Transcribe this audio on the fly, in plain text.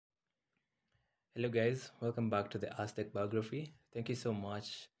Hello, guys. Welcome back to the Aztec Biography. Thank you so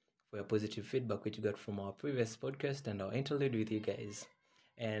much for your positive feedback, which you got from our previous podcast and our interlude with you guys.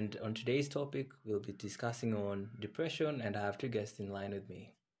 And on today's topic, we'll be discussing on depression, and I have two guests in line with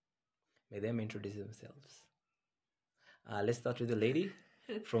me. May them introduce themselves. Let's start with the lady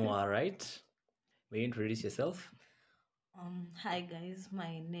from our right. May you introduce yourself? Hi guys,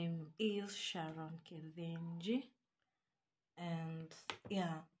 my name is Sharon Kevenji, and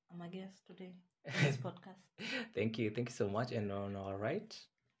yeah, I'm a guest today in this podcast. Thank you. Thank you so much. And on our right?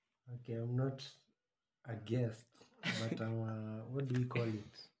 Okay, I'm not a guest, but I'm what do we call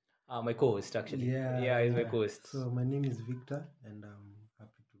it? My co-host, actually. Yeah, he's my co-host. So my name is Victor, and I'm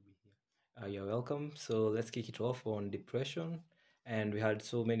happy to be here. You're welcome. So let's kick it off on depression. And we had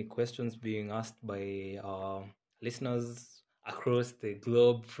so many questions being asked by our listeners across the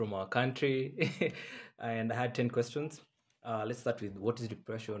globe from our country. And I had 10 questions. Let's start with what is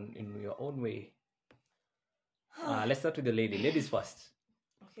depression in your own way? Let's start with the lady. Ladies first.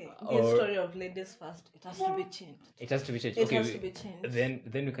 Okay, the story of ladies first. It has to be changed. It has to be changed. It okay, has to be changed.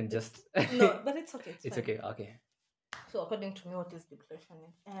 Then we can just. No, but it's okay. It's fine. okay. Okay. So according to me, what is depression?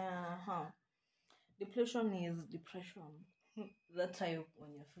 Depression is depression. That time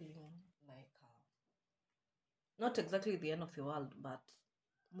when you're feeling like not exactly the end of the world, but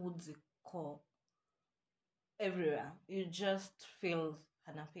moods core everywhere. You just feel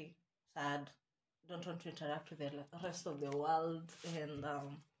unhappy, sad, don't want to interact with the rest of the world, and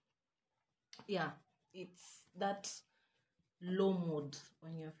yeah, it's that low mood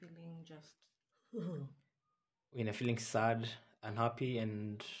when you're feeling just When you're feeling sad, unhappy,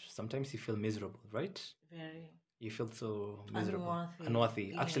 and sometimes you feel miserable, right? very You feel so miserable,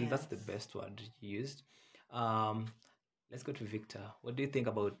 unworthy. Actually, that's the Yes. best word you used. Let's go to Victor. What do you think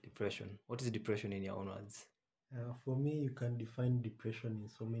about depression? What is depression in your own words? For me, you can define depression in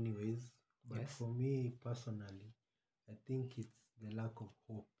so many ways, but Yes. for me personally, I think it's the lack of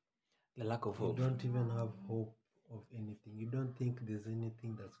hope. The lack of hope. You don't even have hope of anything. You don't think there's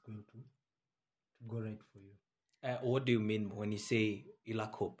anything that's going to go right for you. What do you mean when you say you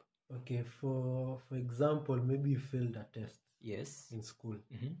lack hope? Okay, for example, maybe you failed a test. Yes. In school.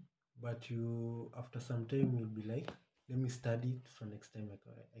 Mm-hmm. But you, after some time, you'll be like, let me study it so next time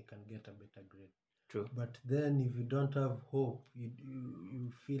I can get a better grade. True. But then if you don't have hope,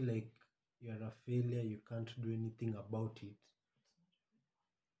 you feel like you're a failure, you can't do anything about it.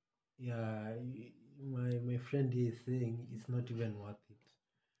 Yeah, my friend here is saying it's not even worth it.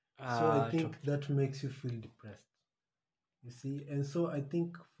 So I think that makes you feel depressed. You see, and so I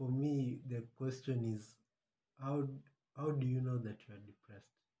think for me the question is, how do you know that you are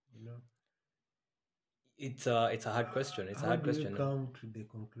depressed? You know, it's a hard question. It's a hard question. How do you come to the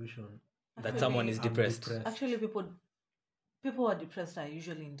conclusion that someone is depressed? Actually, people who are depressed are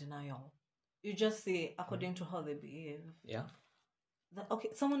usually in denial. You just say according to how they behave. Yeah. Okay,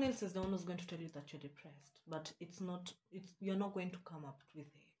 someone else is the one who's going to tell you that you're depressed, but you're not going to come up with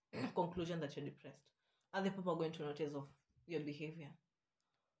a conclusion that you're depressed. Other people are going to notice of your behavior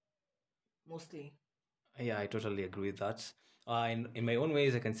mostly. Yeah, I totally agree with that. In my own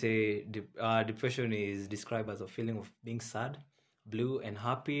ways, I can say depression is described as a feeling of being sad, blue, and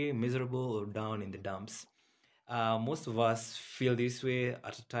happy, miserable, or down in the dumps. Most of us feel this way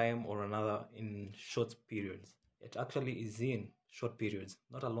at a time or another in short periods. It actually is in short periods,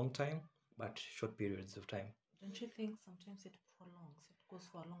 not a long time, but short periods of time. Don't you think sometimes it prolongs? It goes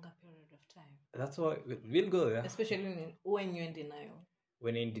for a longer period of time. That's why we'll go there. Especially when you're in denial.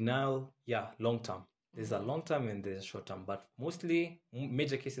 When in denial, yeah, long term. There's a long term and there's a short term, but mostly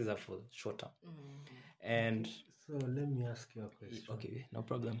major cases are for short term. And so let me ask you a question. Okay, no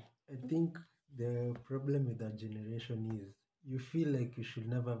problem. I think the problem with that generation is you feel like you should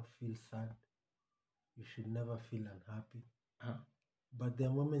never feel sad, you should never feel unhappy. But there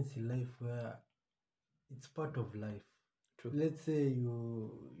are moments in life where it's part of life. True. Let's say you're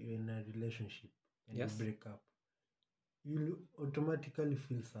in a relationship and you break up, you automatically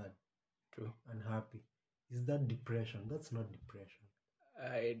feel sad. True. Unhappy. Is that depression? That's not depression.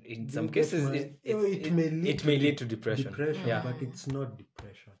 In some cases, it may lead to depression. Yeah. But it's not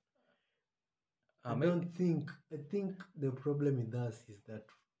depression. I think the problem with us is that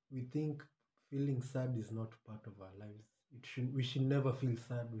we think feeling sad is not part of our lives. We should never feel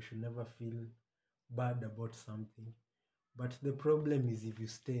sad. We should never feel bad about something. But the problem is if you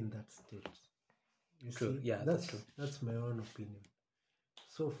stay in that state. You true. See? Yeah, that's true. That's my own opinion.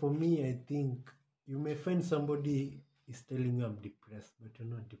 So for me, I think you may find somebody is telling you I'm depressed, but you're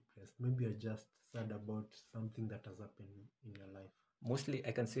not depressed. Maybe you're just sad about something that has happened in your life. Mostly,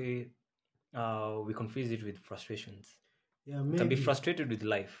 I can say we confuse it with frustrations. Yeah, maybe. Can be frustrated with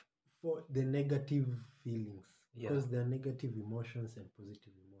life. for the negative feelings, Yeah. because there are negative emotions and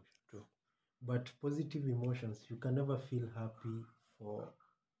positive emotions. True. But positive emotions, you can never feel happy for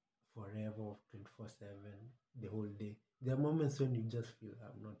forever, 24/7, the whole day. There are moments when you just feel,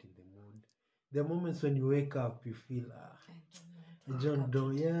 I'm not in the mood. There are moments when you wake up, you feel, I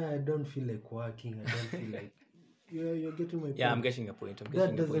don't feel like working. I don't feel like you're getting my point. Yeah, I'm getting a point.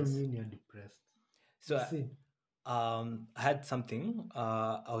 That doesn't mean you're depressed. So You see? I had something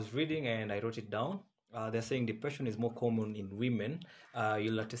I was reading and I wrote it down. They're saying depression is more common in women.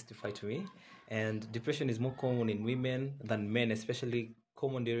 You'll testify to me. And depression is more common in women than men, especially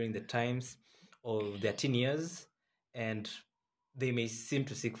common during the times of their teen years. And they may seem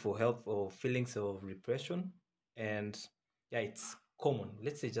to seek for help or feelings of repression. And yeah, it's common.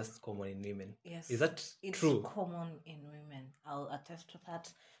 Let's say just common in women. Yes. Is that it's true? It's common in women. I'll attest to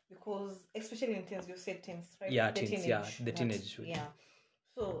that. Because especially in teens, you said teens, right? Yeah, teens. The teenage. Yeah.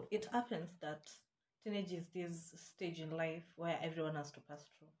 So it happens that teenage is this stage in life where everyone has to pass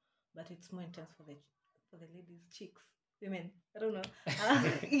through, but it's more intense for the ladies, chicks, women. I don't know.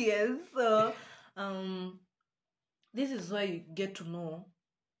 Yes. So this is why you get to know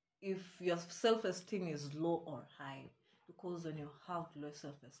if your self-esteem is low or high. Because when you have low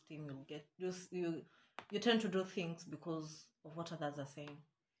self-esteem, you tend to do things because of what others are saying.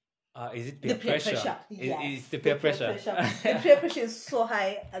 Is it peer pressure? Yes. It's the peer pressure. The peer pressure is so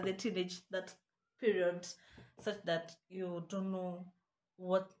high at the teenage that period, such that you don't know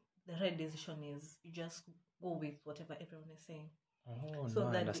what the right decision is. You just go with whatever everyone is saying. Oh, so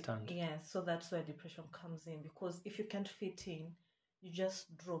no, I understand. So that's where depression comes in, because if you can't fit in, you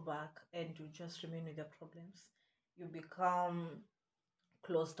just draw back and you just remain with your problems. You become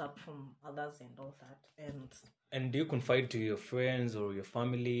closed up from others and all that. And do you confide to your friends or your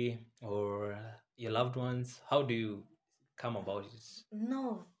family or your loved ones? How do you come about it?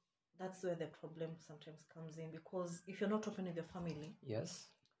 No, that's where the problem sometimes comes in, because if you're not open with your family, yes,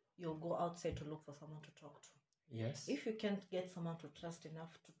 you'll go outside to look for someone to talk to. Yes. If you can't get someone to trust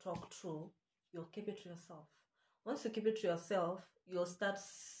enough to talk through, you'll keep it to yourself. Once you keep it to yourself, you'll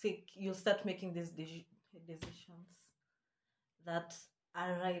start making these decisions that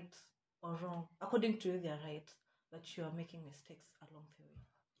are right or wrong. According to you, they're right, but you are making mistakes along the way.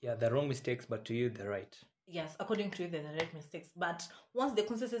 Yeah, they're wrong mistakes, but to you, they're right. Yes, according to you, they're the right mistakes. But once the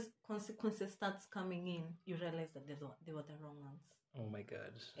consequences starts coming in, you realize that they were the wrong ones. Oh my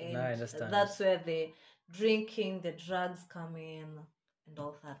God. And now I understand. That's where the drinking, the drugs come in, and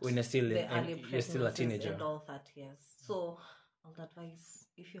all that. When you're still a teenager. And all that, yes. So I would advise,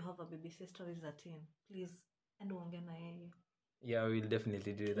 if you have a baby sister who is a teen, please, and yeah, we'll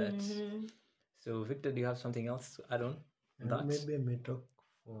definitely do that. Mm-hmm. So Victor, do you have something else to add on? Maybe I may talk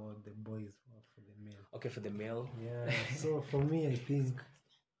for the boys or for the male. Okay, for the male. Yeah. So for me, I think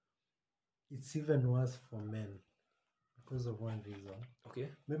it's even worse for men. Because of one reason. Okay.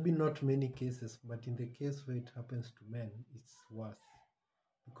 Maybe not many cases, but in the case where it happens to men, it's worse.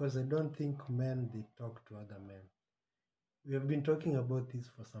 Because I don't think men, they talk to other men. We have been talking about this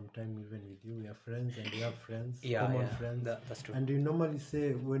for some time, even with you. We are friends and we have friends, common friends. That's true. And we normally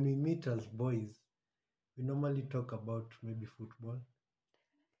say, when we meet as boys, we normally talk about maybe football.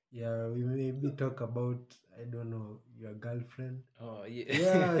 Yeah, we maybe talk about, I don't know, your girlfriend. Oh, yeah.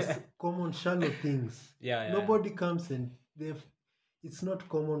 Yes, common shallow things. Yeah. Nobody comes and it's not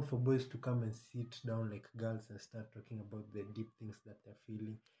common for boys to come and sit down like girls and start talking about the deep things that they're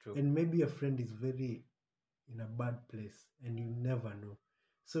feeling. True. And maybe a friend is very in a bad place and you never know.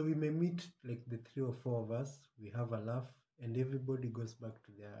 So we may meet like the 3 or 4 of us, we have a laugh, and everybody goes back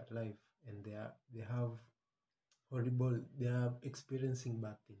to their life, and they are experiencing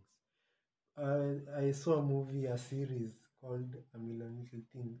bad things. I saw a movie, a series called A Million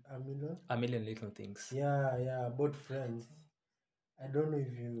Little Things. Yeah, about friends. I don't know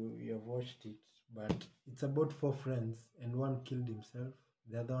if you have watched it, but it's about 4 friends, and one killed himself,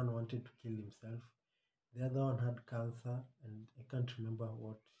 the other one wanted to kill himself, the other one had cancer, and I can't remember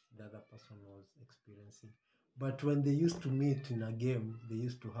what the other person was experiencing. But when they used to meet in a game, they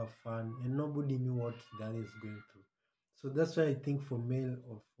used to have fun, and nobody knew what the other is going through. So that's why I think for male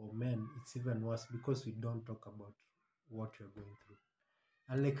or for men, it's even worse, because we don't talk about what you're going through.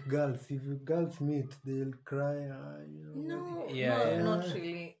 And like girls, if you girls meet, they'll cry. Not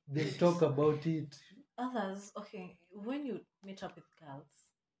really. They'll talk about it. Others, okay, when you meet up with girls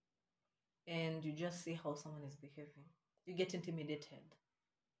and you just see how someone is behaving, you get intimidated.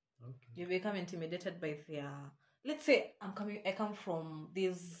 Okay. You become intimidated by their. Let's say I come from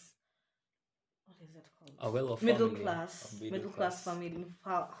this. What is it called? Middle class family,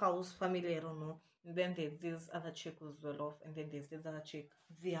 house family. I don't know. And then there's this other chick who's well off, and then there's this other chick.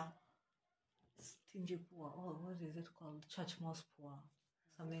 Their stingy poor. Oh, what is it called? Church mouse poor.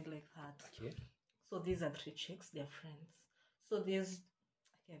 Something like that. Okay. So these are 3 chicks, they're friends. So there's,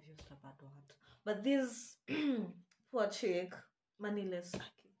 okay, I've used a bad word. But this poor chick, moneyless,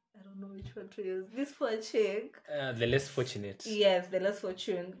 I don't know which one to use. This poor chick. The less fortunate. Yes, the less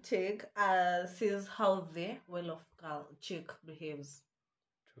fortunate chick sees how the well-off girl chick behaves.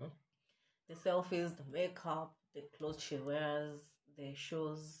 True. The selfies, the makeup, the clothes she wears, the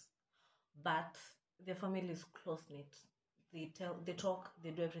shoes. But their family is close-knit. They talk, they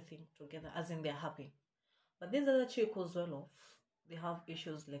do everything together, as in they're happy. But this other chick who's well off, they have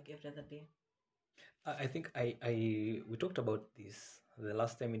issues like every other day. I think we talked about this the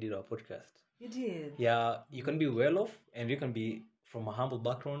last time we did our podcast. You did? Yeah, you can be well off and you can be from a humble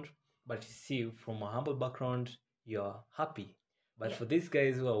background, but you see, from a humble background, you're happy. But for these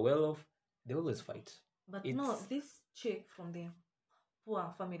guys who are well off, they always fight. But no, this chick from the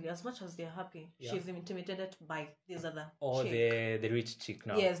poor family, as much as they're happy, she's intimidated by this other chick. The rich chick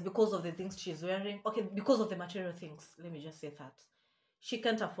now. Yes, because of the things she's wearing. Okay, because of the material things. Let me just say that. She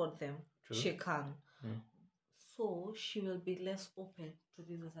can't afford them. True. She can. So she will be less open to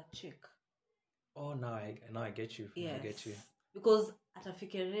this other chick. Oh, now I get you. Yes. I get you. Because at a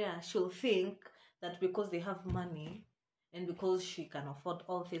fikerea, she'll think that because they have money and because she can afford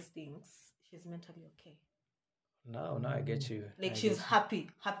all these things, she's mentally okay. Now I get you. Like she's happy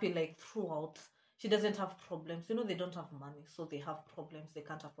like throughout. She doesn't have problems. You know, they don't have money, so they have problems. They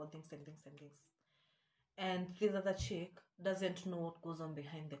can't afford things and things and things. And this other chick doesn't know what goes on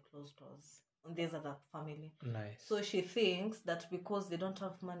behind the closed doors on this other family. Nice. So she thinks that because they don't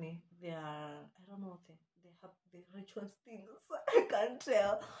have money, they are, I don't know what they have the rich ones things. I can't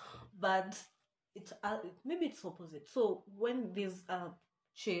tell. But it's maybe it's opposite. So when this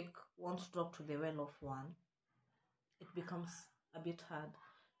chick wants to talk to the well-off one, it becomes a bit hard.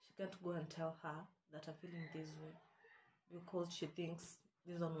 She can't go and tell her that I'm feeling this way because she thinks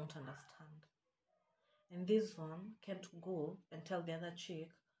this one won't understand. And this one can't go and tell the other chick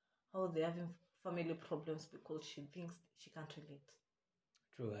how they're having family problems because she thinks she can't relate.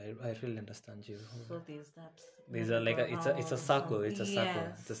 True, I really understand you. So there's that. There's it's a circle. It's a circle.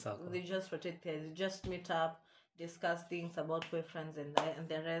 Yes, it's a circle. They just rotate there. They just meet up, discuss things about boyfriends and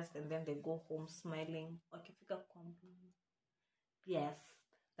the rest, and then they go home smiling. Yes,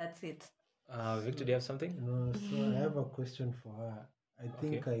 that's it. Victor, do you have something? No, so I have a question for her. I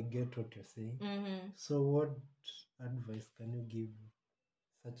think I get what you're saying. Mm-hmm. So what advice can you give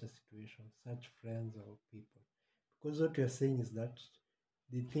such a situation, such friends or people? Because what you're saying is that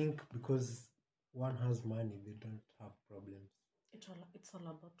they think because one has money, they don't have problems. It's all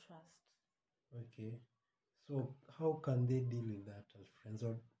about trust. Okay. So how can they deal with that as friends,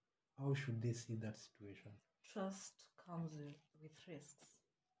 or how should they see that situation? Trust comes with risks.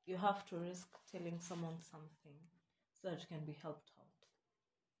 You have to risk telling someone something so that you can be helped out.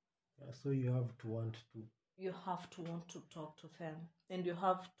 Yeah, so you have to want to. You have to want to talk to them, and you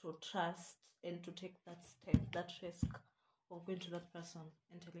have to trust and to take that step, that risk of going to that person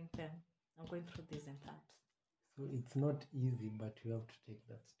and telling them, I'm going through this and that. So it's not easy, but you have to take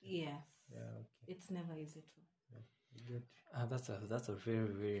that step. Yes. Yeah. Okay. It's never easy to. Yeah, that's a very,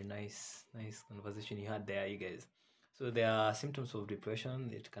 very nice conversation you had there, you guys. So there are symptoms of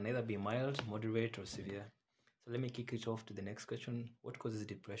depression. It can either be mild, moderate, or severe. So let me kick it off to the next question. What causes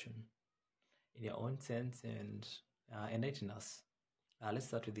depression? In your own sense, and enlighten us. Let's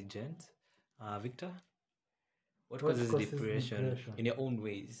start with the gent. Victor, what causes depression in your own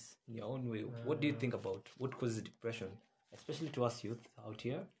ways? In your own way, what do you think about what causes depression, especially to us youth out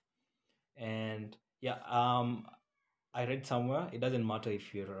here? And I read somewhere it doesn't matter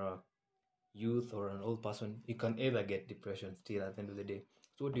if you're a youth or an old person, you can either get depression still at the end of the day.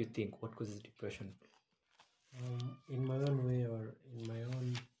 So what do you think? What causes depression? In my own way, or in my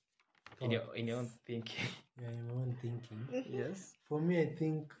own thoughts? In your own thinking. Yeah, in my own thinking. Yes. For me, I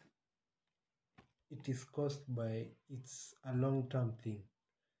think it is caused by, it's a long-term thing.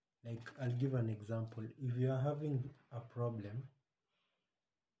 Like, I'll give an example. If you are having a problem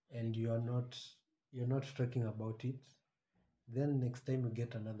and you're not talking about it, then next time you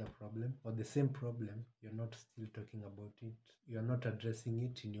get another problem or the same problem, you're not still talking about it, you're not addressing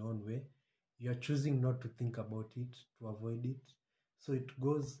it in your own way, you're choosing not to think about it, to avoid it. So it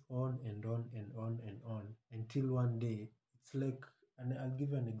goes on and on and on and on until one day it's like, and I'll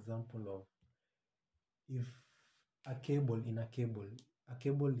give you an example of, if a cable is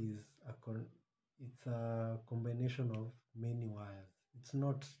it's a combination of many wires. It's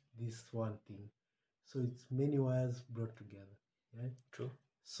not this one thing. So it's many wires brought together, right? True.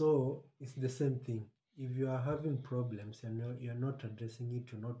 So it's the same thing. if you are having problems and you're not addressing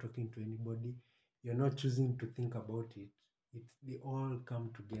it, you're not talking to anybody, you're not choosing to think about it, they all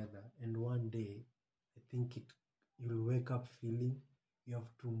come together, and one day I think you'll wake up feeling you have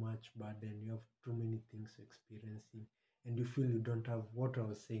too much burden, you have too many things experiencing, and you feel you don't have, what I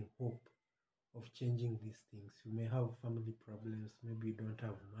was saying, hope of changing these things. You may have family problems, maybe you don't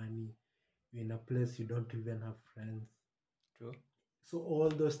have money, you're in a place you don't even have friends. True. So all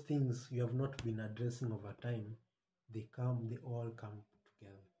those things you have not been addressing over time, they all come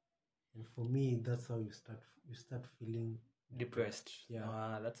together. And for me, that's how you start feeling Depressed.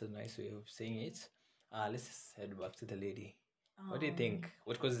 Yeah. That's a nice way of saying it. Let's just head back to the lady. What do you think?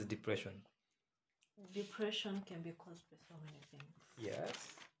 What causes depression? Depression can be caused by so many things.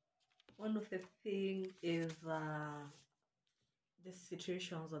 Yes. One of the things is the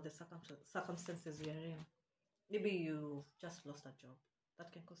situations or the circumstances you're in. Maybe you just lost a job.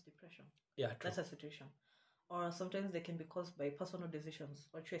 That can cause depression. Yeah, true. That's a situation. Or sometimes they can be caused by personal decisions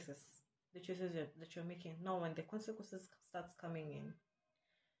or choices. The choices that you're making. Now, when the consequences starts coming in,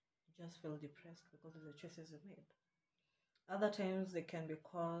 you just feel depressed because of the choices you made. Other times they can be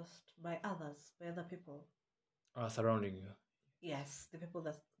caused by others, by other people. Surrounding you. Yes, the people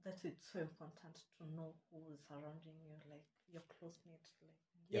that it's so important to know who is surrounding you, like your close knit, like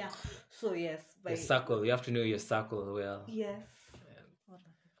yeah. So yes, by your circle. You have to know your circle well. Yes.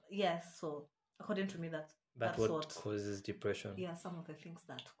 Yes. So according to me, that's what causes depression. Yeah, some of the things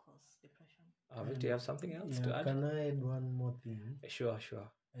that cause depression. Do you have something else to add? Can I add one more thing? Sure.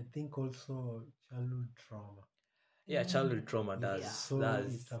 I think also childhood trauma. Yeah, childhood trauma does. Yeah. So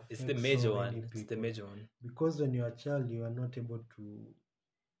it's the major one. It's the major one. Because when you're a child, you are not able to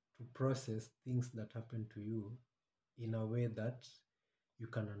process things that happen to you in a way that you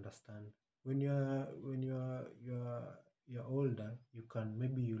can understand. When you're older, you can,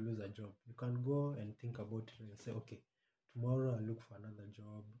 maybe you lose a job, you can go and think about it and say, okay, tomorrow I'll look for another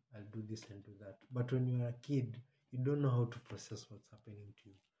job, I'll do this and do that. But when you're a kid, you don't know how to process what's happening to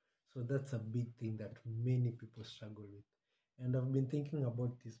you. So that's a big thing that many people struggle with. And I've been thinking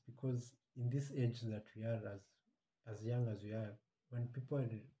about this because in this age that we are, as young as we are, when people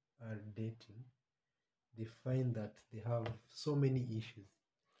are dating, they find that they have so many issues.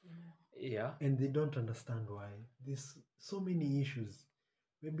 Yeah. And they don't understand why. There's so many issues.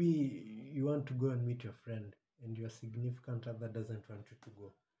 Maybe you want to go and meet your friend and your significant other doesn't want you to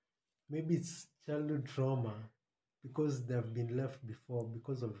go. Maybe it's childhood trauma because they've been left before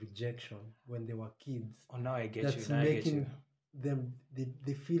because of rejection when they were kids. Oh, now I get That's you. Now making I get you. them,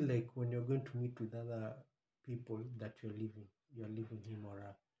 they feel like when you're going to meet with other people that you're leaving him or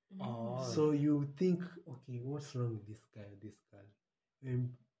her. Oh. So you think, okay, what's wrong with this guy or this girl? And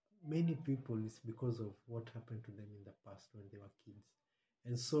many people, it's because of what happened to them in the past when they were kids.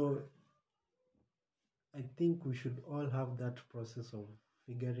 And so I think we should all have that process of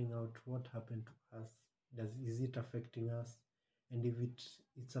figuring out what happened to us. Is it affecting us? And if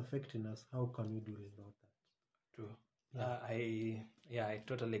it's affecting us, how can we do about that? True. Yeah. I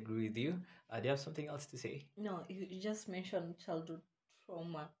totally agree with you. Do you have something else to say? No, you just mentioned childhood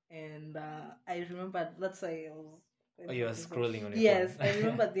trauma, and I remember that's why I was. Oh, you were scrolling on your Yes, phone. I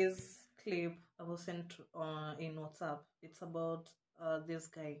remember this clip I was sent in WhatsApp. It's about this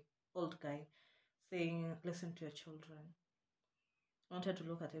old guy, saying, "Listen to your children." I wanted to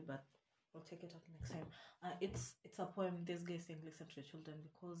look at it, but I'll take it up next time. It's a poem. This guy saying, "Listen to your children,"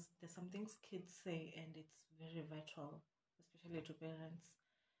 because there's some things kids say, and it's very vital, especially to parents.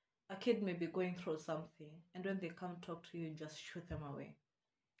 A kid may be going through something, and when they come talk to you, just shoot them away.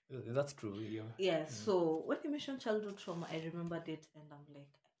 That's true. Yeah. Yes. So when you mentioned childhood trauma, I remembered it, and I'm like,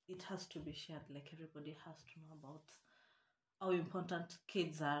 it has to be shared. Like everybody has to know about how important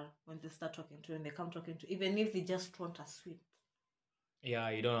kids are when they start talking to you, when they come talking to you, even if they just want a sweet. Yeah,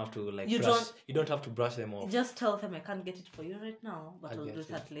 you don't have to You don't have to brush them off. Just tell them, I can't get it for you right now, but I'll do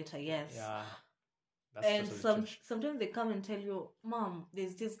that later. Yes. Yeah. And sometimes they come and tell you, Mom,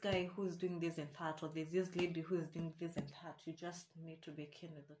 there's this guy who's doing this and that, or there's this lady who is doing this and that. You just need to be keen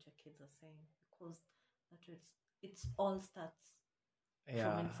with what your kids are saying, because it's all starts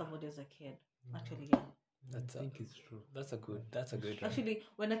from when somebody is a kid. Actually, yeah. I think it's true. That's a good one. Actually,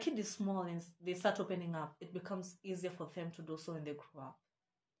 when a kid is small and they start opening up, it becomes easier for them to do so when they grow up.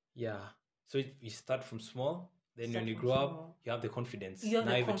 Yeah. So you start from small, then when you grow up, you have the confidence. You have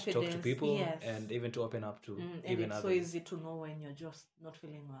now the even confidence, to talk to people, yes. and even to open up to and even it's others. so easy to know when you're just not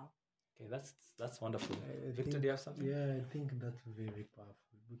feeling well. Okay, that's wonderful. Victor, do you have something? Yeah, I think that's very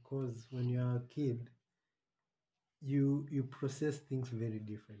powerful because when you're a kid, you process things very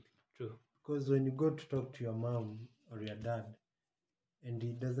differently. True. Because when you go to talk to your mom or your dad, and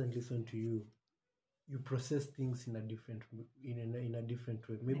he doesn't listen to you, you process things in a different in a different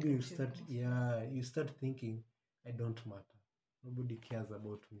way. Maybe you start thinking, I don't matter, nobody cares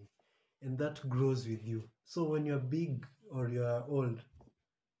about me, and that grows with you. So when you're big or you're old,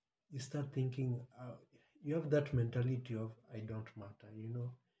 you start thinking, you have that mentality of I don't matter.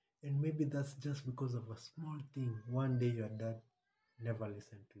 And maybe that's just because of a small thing. One day your dad never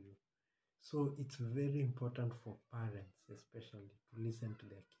listened to you. So it's very important for parents especially to listen to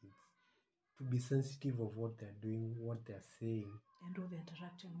their kids, to be sensitive of what they're doing, what they're saying, and who they're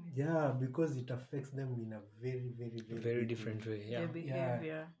interacting with. Yeah, because it affects them in a very, very, very different way. Their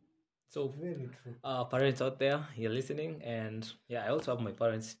behavior. So, very true. Parents out there, you're listening, and I also have my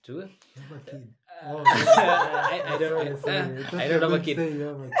parents too. You have a kid. I don't have a kid.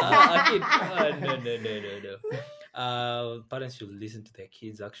 A kid. No. Parents should listen to their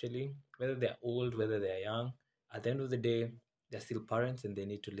kids, actually, whether they're old, whether they're young. At the end of the day, they're still parents, and they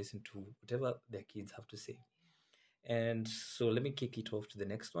need to listen to whatever their kids have to say. And so let me kick it off to the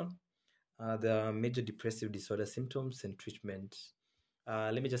next one. The major depressive disorder symptoms and treatment.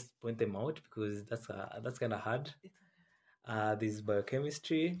 Let me just point them out because that's kind of hard. There's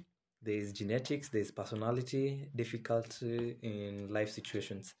biochemistry, there's genetics, there's personality, difficulty in life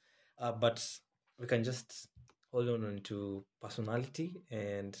situations. But we can just hold on to personality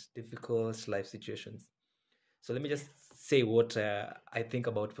and difficult life situations. So let me just say what I think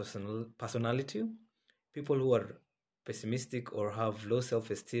about personality. People who are pessimistic or have low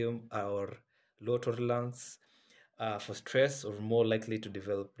self-esteem or low tolerance for stress are more likely to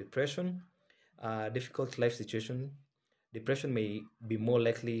develop depression. Difficult life situation. Depression may be more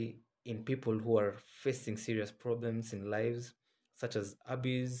likely in people who are facing serious problems in lives, such as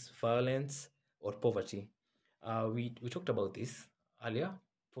abuse, violence, or poverty. We talked about this earlier.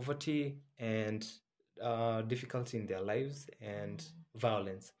 Poverty and difficulty in their lives and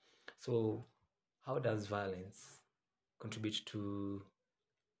violence. So, how does violence contribute to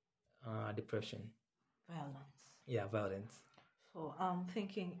depression? Violence. Yeah, violence. So I'm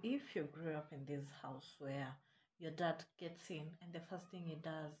thinking, if you grew up in this house where your dad gets in and the first thing he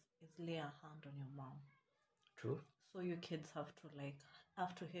does is lay a hand on your mom. True. So you kids have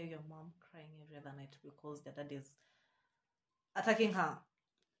to hear your mom crying every other night because the dad is attacking her.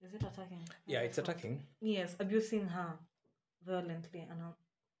 Is it attacking? Yeah, it's attacking. Yes, abusing her violently and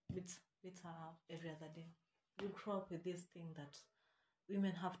beats her up every other day. You grow up with this thing that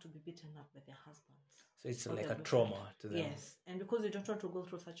women have to be beaten up by their husbands. So it's like a trauma to them. Yes, and because you don't want to go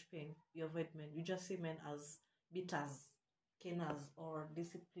through such pain, you avoid men. You just see men as beaters, caners, or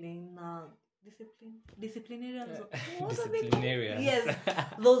disciplinarians. Disciplinarians. Yes,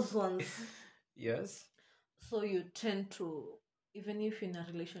 those ones. Yes. So you tend to, even if in a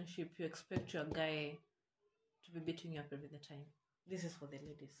relationship, you expect your guy to be beating you up every time. This is for the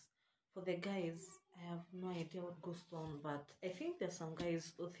ladies. For the guys, I have no idea what goes on, but I think there's some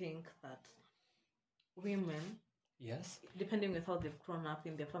guys who think that women, yes, depending with how they've grown up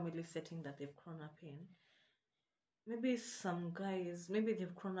in their family setting that they've grown up in, maybe some guys, maybe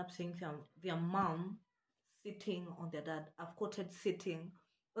they've grown up seeing their mom sitting on their dad. I've quoted sitting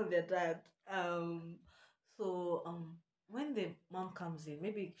on their dad. So when the mom comes in,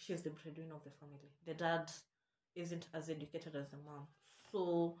 maybe she's the breadwinner of the family. The dad isn't as educated as the mom,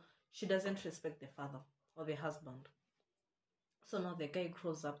 so she doesn't respect the father or the husband. So now the guy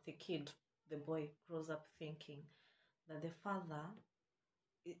grows up, the boy grows up thinking that the father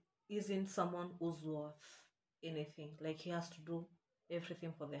isn't someone who's worth anything. Like he has to do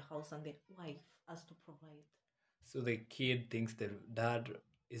everything for the house and the wife has to provide. So the kid thinks the dad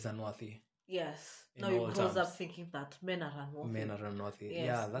is unworthy. Yes. Now he grows up thinking that men are unworthy. Men are unworthy. Yes.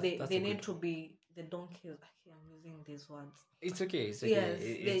 Yeah, that's they need to be the donkeys. I'm using these words. It's okay. It's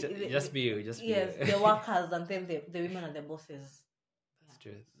okay. Yes, just be you. Just be yes, the workers and then the women are the bosses. That's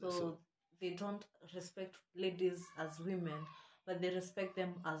true. So they don't respect ladies as women, but they respect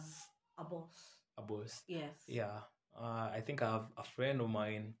them as a boss. A boss. Yes. Yeah. I think I have a friend of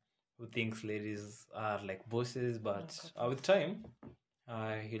mine who thinks ladies are like bosses, but with time,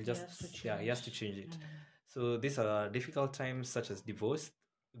 he has to change it. So these are difficult times such as divorce,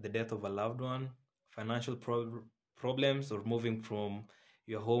 the death of a loved one, financial problems, or moving from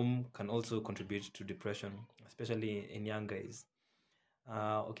your home can also contribute to depression, especially in young guys.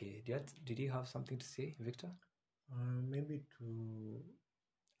 Okay, did you have something to say, Victor? Maybe to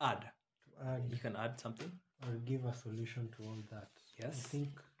add. You can add something or give a solution to all that. Yes. I think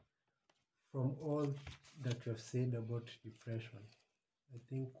from all that you have said about depression, I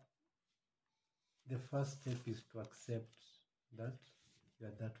think the first step is to accept that you're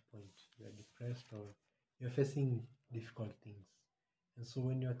at that point. You're depressed or you're facing difficult things. And so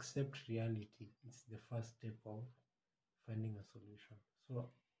when you accept reality, it's the first step of finding a solution. So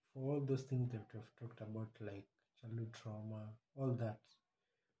for all those things that we've talked about, like childhood trauma, all that,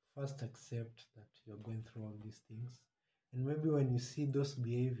 first accept that you're going through all these things. And maybe when you see those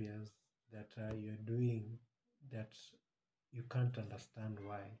behaviors that you're doing that you can't understand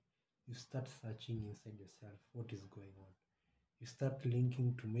why, you start searching inside yourself what is going on. You start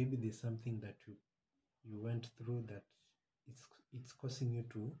linking to maybe there's something that you went through that it's causing you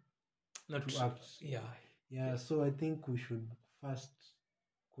to Not to act. Yeah. So I think we should first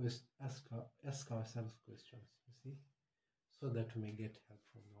ask ourselves questions, you see, so that we may get help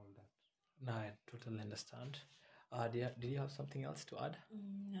from all that. No, I totally understand. Did you have something else to add?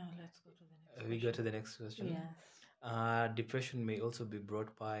 No, let's go to the next We go to the next question. Yes. Depression may also be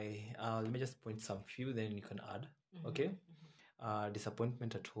brought by, let me just point some few, then you can add. Okay.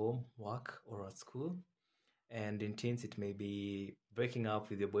 Disappointment at home, work, or at school. And in teens, it may be breaking up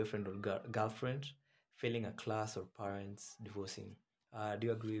with your boyfriend or girlfriend, failing a class, or parents divorcing. Do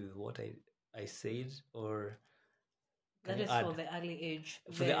you agree with what I said, or that is for the early age?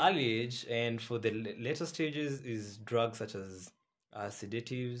 For the early age, and for the later stages is drugs such as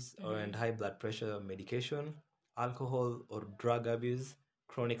sedatives and high blood pressure medication, alcohol or drug abuse,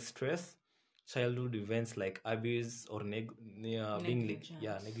 chronic stress, childhood events like abuse or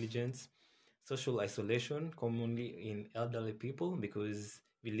negligence, social isolation, commonly in elderly people because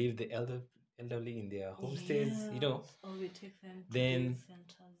we leave the elderly in their homestays, or we take them to then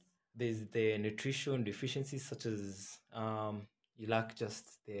centers. There's the nutrition deficiencies such as you lack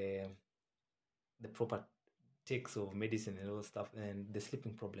just the proper takes of medicine and all stuff, and the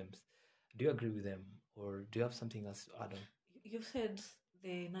sleeping problems. Do you agree with them, or do you have something else to add on? You said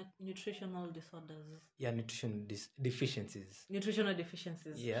the nutritional disorders. Yeah, nutrition deficiencies. Nutritional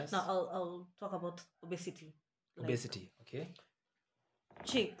deficiencies. Yes. Now I'll talk about obesity. Obesity, okay.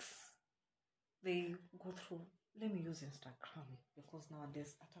 Chicks, they go through. Let me use Instagram because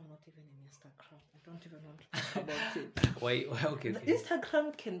nowadays I'm not even in Instagram. I don't even want to talk about it. Why? Okay.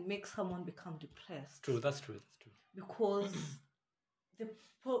 Instagram can make someone become depressed. True, that's true. Because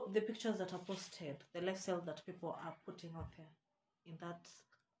the pictures that are posted, the lifestyle that people are putting out there in that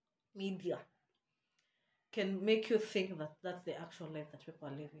media can make you think that that's the actual life that people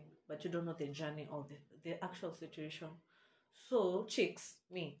are living, but you don't know the journey or the actual situation. So chicks,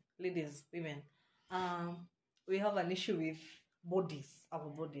 ladies, women, we have an issue with our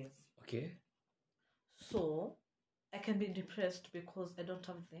bodies. Okay. So I can be depressed because I don't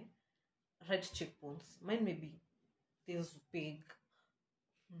have the right cheekbones. Mine may be this big.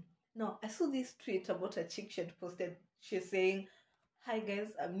 Now, I saw this tweet about a chick she had posted. She's saying, "Hi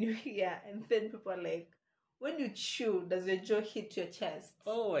guys, I'm new here." And then people are like, when you chew, does your jaw hit your chest?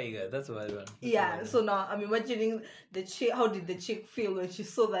 Oh my god, that's a wild one. Yeah, so now I'm imagining the chick. How did the chick feel when she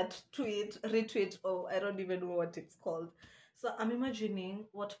saw that retweet, or I don't even know what it's called. So I'm imagining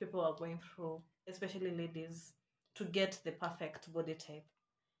what people are going through, especially ladies, to get the perfect body type,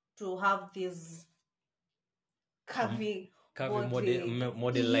 to have this curvy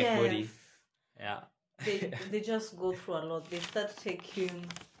model-like body. Yeah. They just go through a lot. They start taking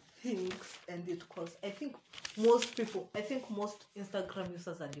things, and it causes. I think most Instagram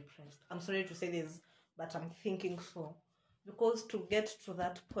users are depressed. I'm sorry to say this, but I'm thinking so, because to get to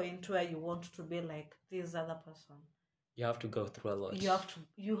that point where you want to be like this other person, you have to go through a lot. You have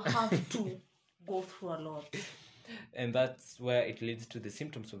to go through a lot, and that's where it leads to the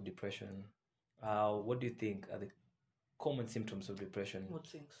symptoms of depression. What do you think are the common symptoms of depression? What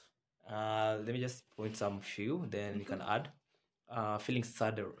things? Let me just point some few, then you can add. Feeling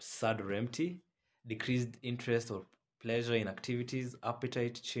sad or empty, decreased interest or pleasure in activities,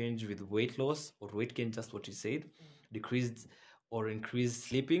 appetite change with weight loss or weight gain, just what you said, decreased or increased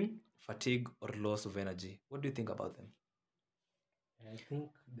sleeping, fatigue or loss of energy. What do you think about them? I think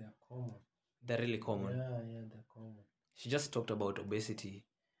they're common. They're really common. Yeah, they're common. She just talked about obesity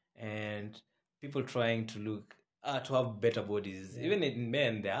and people trying to look to have better bodies. Yeah. Even in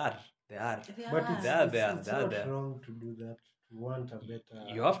men, they are. But it's not wrong to do that. To want a better.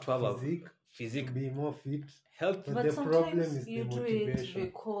 You have to have physique. To be more fit. Health. But the problem is the motivation. Do it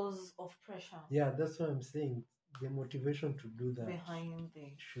because of pressure. Yeah, that's what I'm saying. The motivation to do that behind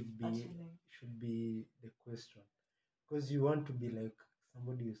should be the question. Because you want to be like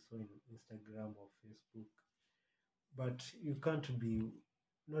somebody you saw in Instagram or Facebook, but you can't be.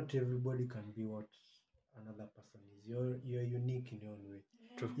 Not everybody can be what another person is. You're unique in your own way.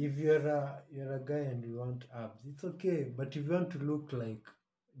 True. If you're a guy and you want abs, it's okay. But if you want to look like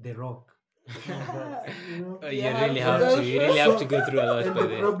The Rock, you really have to go through a lot. And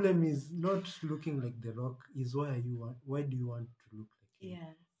the problem is not looking like The Rock. Is why do you want to look like him.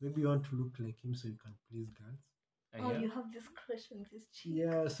 Yeah. Maybe you want to look like him so you can please girls. Oh, you have this crush on this chick.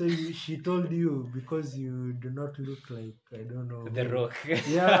 Yeah, so she told you because you do not look like, I don't know, The who. Rock.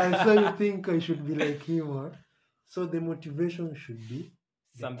 Yeah, so you think I should be like him, or so the motivation should be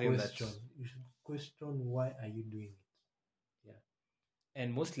the Something question. that's You should question, why are you doing it?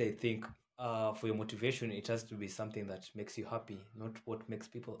 And mostly I think for your motivation it has to be something that makes you happy, not what makes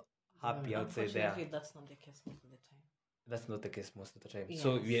people happy outside there. Unfortunately, that's not the case most of the time. That's not the case most of the time. Yes.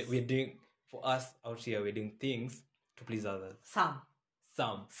 So we're doing, for us out here, we're doing things to please others. Some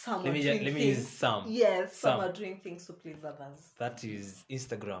Let me use some. Yes, some are doing things to please others. That is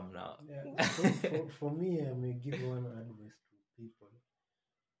Instagram now. Yeah. So for me, I may give one advice to people.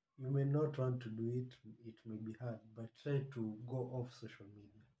 You may not want to do it, it may be hard, but try to go off social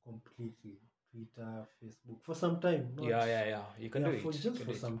media completely. Twitter, Facebook, for some time. Not, yeah. You can do it. For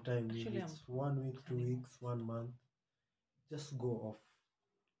some time. Actually, it's 1 week, 2 weeks, 1 month. Just go off.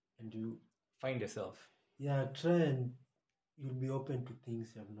 And you find yourself. Yeah, try, and you'll be open to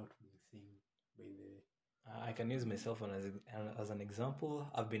things you have not been seeing by the way. I can use myself as an example.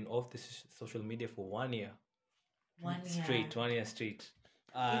 I've been off this social media for 1 year. 1 year. Straight, 1 year straight.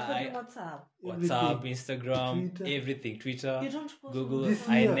 Including WhatsApp, Instagram, Twitter. Everything. Twitter, you don't post Google.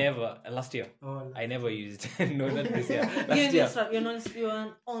 Last year. I never used. No, not this year. Last year.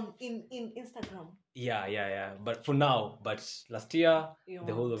 You're on in Instagram. Yeah. But for now, last year,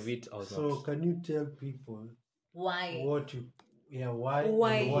 the whole of it, I was not. So can you tell people why?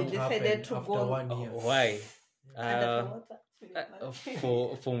 Why you decided to after go 1 year? Why?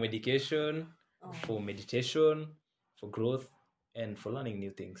 For medication, for meditation, for growth, and for learning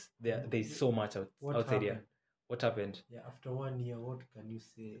new things. There's so much outside here. What happened? Yeah, after 1 year, what can you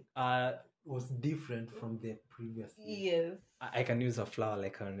say was different from the previous year? Yes. I can use a flower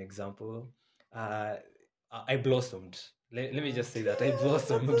like an example. I blossomed. Let me just say that I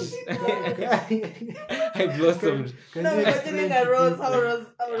blossomed. I blossomed. Can you explain a rose?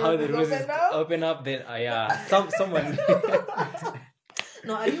 How the roses open up? Then someone.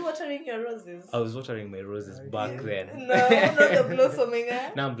 No, are you watering your roses? I was watering my roses back then. No, not the blossoming.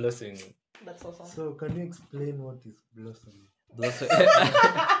 Now I'm blossoming. That's awesome. So can you explain what is blossoming? No,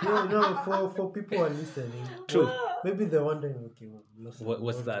 for people who are listening. True. Maybe they're wondering, okay, blossoming.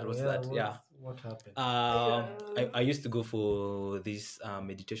 What's that? What happened? I used to go for this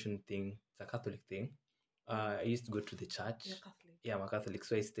meditation thing. It's a Catholic thing. I used to go to the church. You're Catholic? Yeah, I'm a Catholic.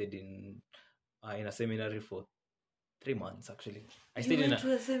 So I stayed in a seminary for 3 months actually. I went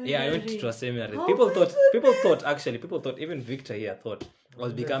to a seminary. People thought even Victor here thought I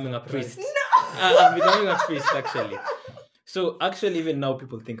was becoming a priest. No! I'm becoming a priest actually. So actually even now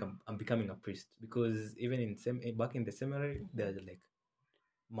people think I'm becoming a priest, because even back in the seminary they're like,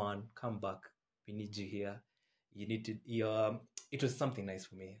 man, come back. We need you here. You need to it was something nice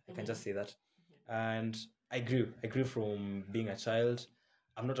for me. I can just say that. And I grew from being a child.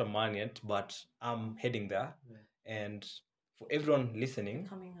 I'm not a man yet, but I'm heading there. And for everyone listening,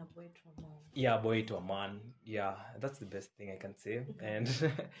 becoming a boy to a man. Yeah, boy to a man. Yeah, that's the best thing I can say. And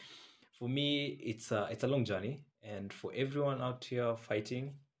for me, it's a long journey. And for everyone out here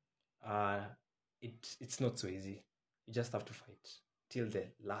fighting, it's not so easy. You just have to fight till the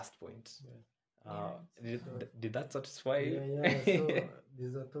last point. Did that satisfy you? Yeah. So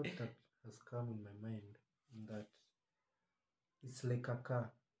there's a thought that has come in my mind, that it's like a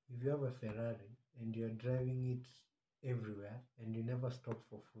car. If you have a Ferrari and you're driving it everywhere and you never stop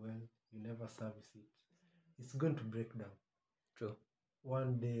for fuel, you never service it, it's going to break down. True.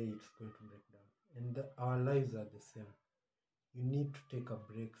 One day it's going to break down. And our lives are the same. You need to take a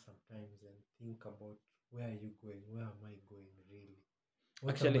break sometimes and think about, where are you going? Where am I going really?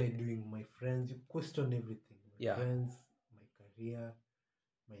 What am I doing? My friends, you question everything. My friends, my career,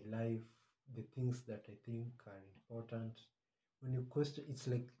 my life, the things that I think are important. When you question, it's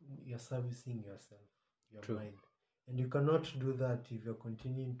like you're servicing yourself, your mind. And you cannot do that if you're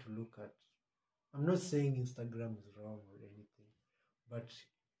continuing to look at, I'm not saying Instagram is wrong or anything, but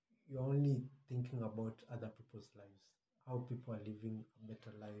you're only thinking about other people's lives, how people are living a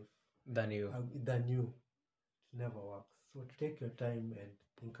better life than you. It never works. So take your time and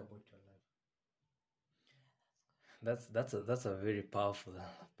think about your life. That's a very powerful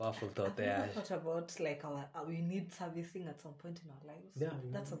thought there. What about like we need servicing at some point in our lives? Yeah,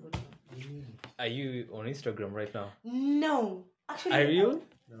 that's a good one. Are you on Instagram right now? No, actually. Are you?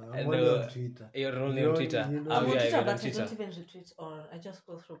 No, I'm only on Twitter. You're only on Twitter. I'm on Twitter, but I don't even retweet, or I just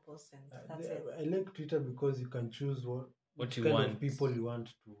go through posts and that's it. I like Twitter because you can choose what you kind want. of people you want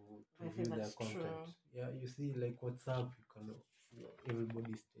to view their content. True. Yeah, you see, like WhatsApp, you can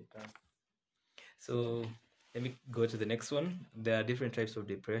everybody's status. So Let me go to the next one. There are different types of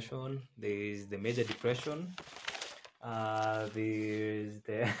depression. There is the major depression. There's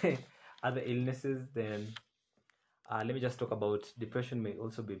the other illnesses. Then let me just talk about depression may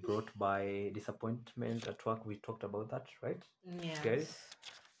also be brought by disappointment at work. We talked about that, right? Yes. Guys.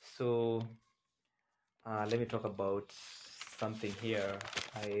 So let me talk about something here.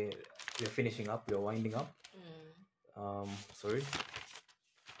 We're finishing up. We're winding up. Sorry.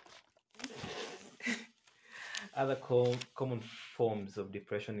 Other common forms of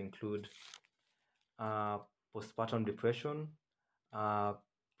depression include postpartum depression,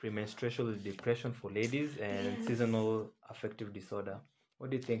 premenstrual depression for ladies, and seasonal affective disorder. What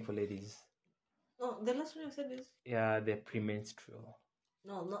do you think for ladies? No, the last one you said is? Yeah, the premenstrual.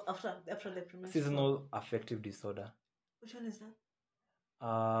 No, not after the premenstrual. Seasonal affective disorder. Which one is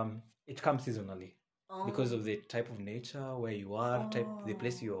that? It comes seasonally. Because of the type of nature where you are, the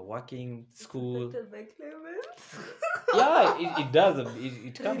place you are working, school. It's affected by climate. Yeah, it does.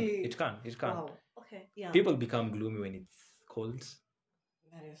 It can. Really? It can. Wow. Okay. Yeah. People become gloomy when it's cold.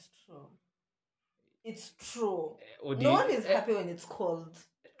 That is true. It's true. Or No one is happy when it's cold.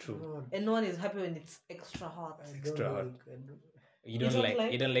 True. And no one is happy when it's extra hot. Extra hot. You don't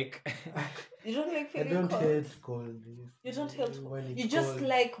like. You don't like I feeling don't cold. hate cold. You don't hate cold. When it's You just cold.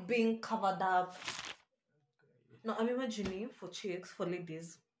 like being covered up. No, I'm imagining for chicks, for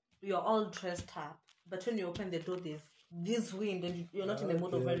ladies, you're all dressed up, but when you open the door, there's this wind, and you're not in the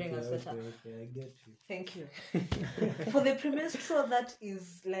mood of wearing a sweater. Okay, I get you. Thank you. For the premenstrual, that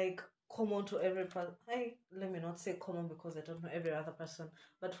is like common to every person. Let me not say common because I don't know every other person,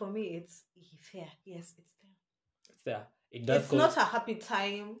 but for me, it's fair. Yes, it's there. It's there. It does. It's not a happy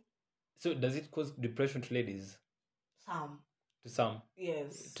time. So does it cause depression to ladies? To some.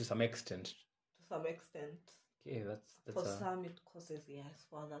 Yes. To some extent. To some extent. Okay, that's for some it causes, yes.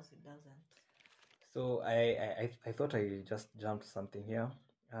 For others it doesn't. So I thought I just jumped something here.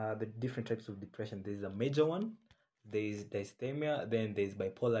 The different types of depression. There's a major one. There is dysthymia. Then there's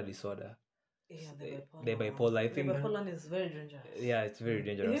bipolar disorder. Yeah, the bipolar. I think the bipolar one is very dangerous. Yeah, it's very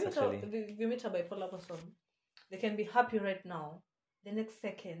dangerous actually. If you meet a bipolar person, they can be happy right now. The next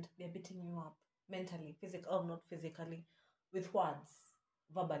second, they're beating you up mentally, not physically, with words,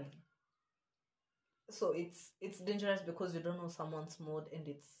 verbally. So it's dangerous because you don't know someone's mood, and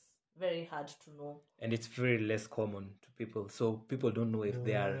it's very hard to know. And it's very less common to people, so people don't know if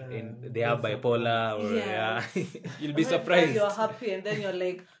they have bipolar or You'll be surprised. You're happy, and then you're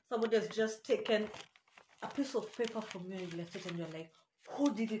like, somebody has just taken a piece of paper from you and left it, and you're like,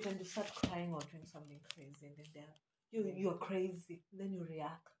 who did it? And you start crying or doing something crazy, and then you're crazy. Then you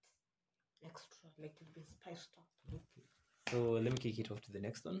react extra, like you've been spiced up. Okay. So let me kick it off to the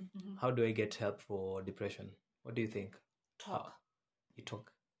next one. Mm-hmm. How do I get help for depression? What do you think? Talk. You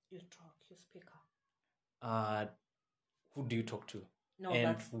talk. You talk. You speak up. Who do you talk to? No,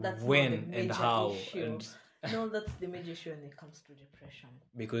 and that's when and how issue. No, that's the major issue when it comes to depression.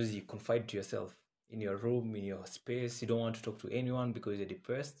 Because you confide to yourself in your room, in your space. You don't want to talk to anyone because you're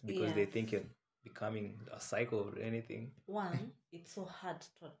depressed, because they think you're becoming a psycho or anything. One, it's so hard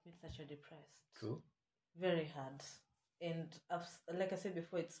to admit that you're depressed. True. Very hard. And like I said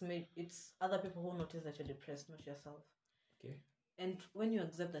before, it's other people who notice that you're depressed, not yourself. Okay. And when you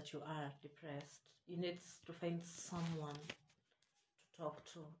accept that you are depressed, you need to find someone to talk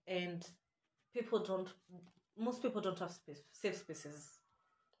to. And most people don't have safe spaces.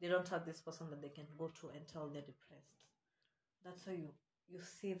 They don't have this person that they can go to and tell they're depressed. That's why you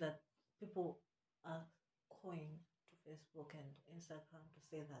see that people are going to Facebook and Instagram to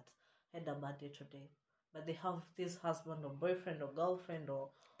say that I had a bad day today. But they have this husband or boyfriend or girlfriend or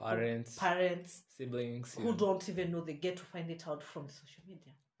parents, siblings who don't even know. They get to find it out from social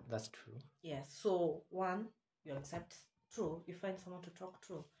media. That's true. Yes. So 1, you accept. 2, you find someone to talk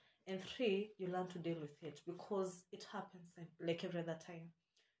to. And 3, you learn to deal with it, because it happens like every other time.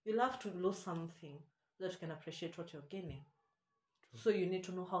 You'll have to lose something so that you can appreciate what you're gaining. True. So you need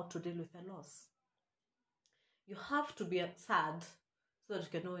to know how to deal with a loss. You have to be sad so that you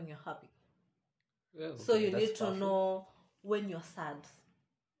can know when you're happy. Well, so you need to know when you're sad.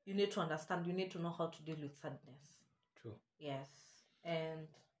 You need to understand. You need to know how to deal with sadness. True. Yes. And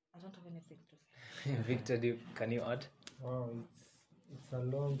I don't have anything to say. Victor, can you add? Wow, it's a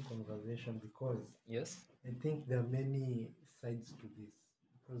long conversation, because yes, I think there are many sides to this.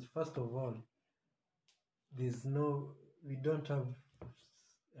 Because first of all, we don't have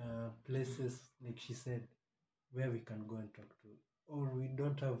places, like she said, where we can go and talk to, or we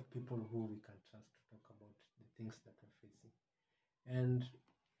don't have people who we can trust to talk about the things that we're facing. And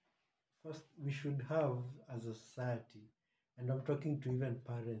first, we should have, as a society, and I'm talking to even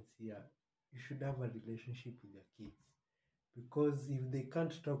parents here, you should have a relationship with your kids, because if they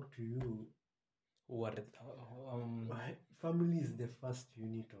can't talk to you, What? family is the first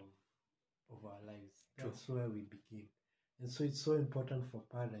unit of our lives. True. That's where we begin. And so it's so important for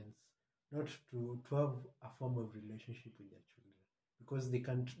parents not to have a form of relationship with their children, because they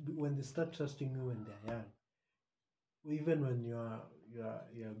can't, when they start trusting you when they're young, even when you're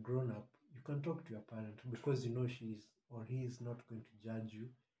grown up, you can talk to your parent, because you know she's or he is not going to judge you.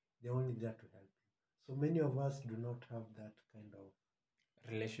 They're only there to help you. So many of us do not have that kind of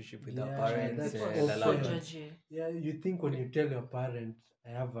relationship with our parents. Yeah, you think when you tell your parent, I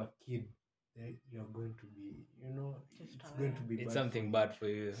have a kid, you're going to be, it's going to be it's bad something bad for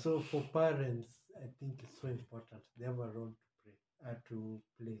you. So for parents, I think it's so important. They have a role to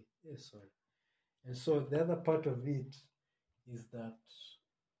play. Yes, sorry. And so the other part of it is that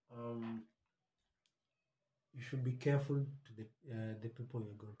you should be careful to the people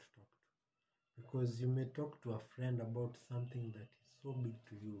you're going to talk to, because you may talk to a friend about something that is so big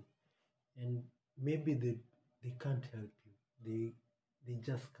to you, and maybe they can't help you. They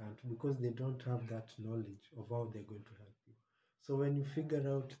just can't, because they don't have that knowledge of how they're going to help you. So when you figure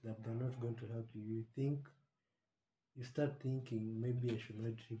out that they're not going to help you, you start thinking, maybe I should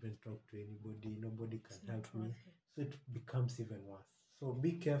not even talk to anybody. Nobody can help me. So it becomes even worse. So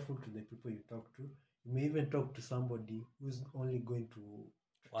be careful to the people you talk to. You may even talk to somebody who's only going to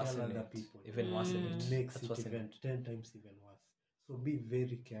tell other people. Even worsen it. Makes it even 10 times even worse. So be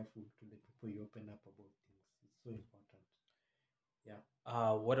very careful to the people you open up about things. It's so important. Yeah.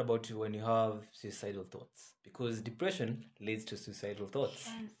 What about you when you have suicidal thoughts? Because depression leads to suicidal thoughts.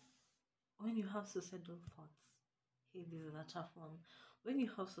 Yes. When you have suicidal thoughts, hey, this is a tough one. When you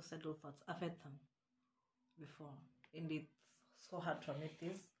have suicidal thoughts, I've had them before, and it's so hard to admit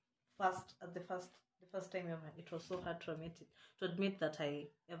this. The first time ever, it was so hard to admit that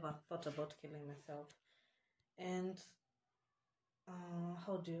I ever thought about killing myself. And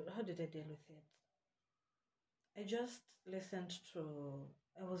how did I deal with it? I just listened to.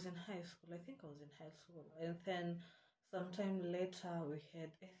 I was in high school. I think I was in high school, and then sometime later we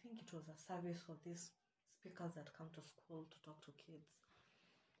had. I think it was a service for these speakers that come to school to talk to kids,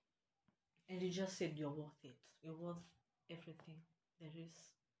 and he just said, "You're worth it. You're worth everything there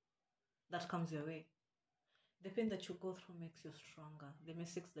is that comes your way. The pain that you go through makes you stronger. The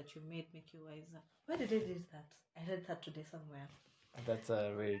mistakes that you made make you wiser." Where did I read that? I read that today somewhere. That's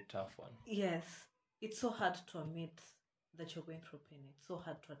a very tough one. Yes. It's so hard to admit that you're going through pain. It's so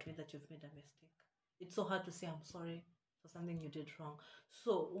hard to admit that you've made a mistake. It's so hard to say, I'm sorry for something you did wrong.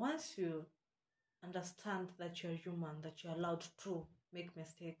 So once you understand that you're human, that you're allowed to make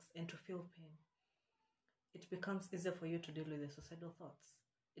mistakes and to feel pain, it becomes easier for you to deal with the suicidal thoughts.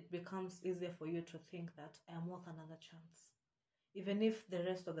 It becomes easier for you to think that I am worth another chance. Even if the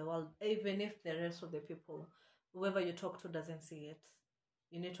rest of the world, even if the rest of the people, whoever you talk to doesn't see it,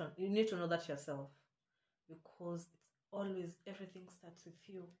 you need to know that yourself. Because it's always, everything starts with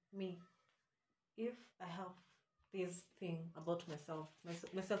you, me. If I have this thing about myself,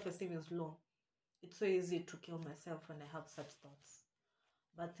 my self-esteem is low, it's so easy to kill myself when I have such thoughts.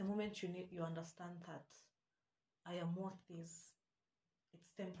 But the moment you understand that I am worth this,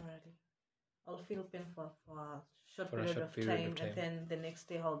 it's temporary. I'll feel pain for a short period of time, and then the next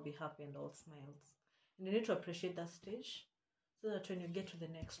day I'll be happy and all smiles. And you need to appreciate that stage, so that when you get to the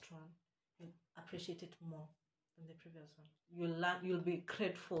next one, you appreciate it more than the previous one. You'll be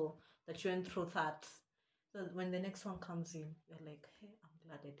grateful that you went through that. So that when the next one comes in, you're like, hey, I'm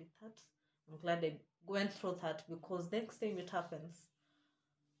glad I did that. I'm glad I went through that, because next time it happens,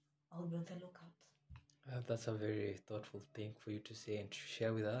 I'll be on the lookout. That's a very thoughtful thing for you to say and to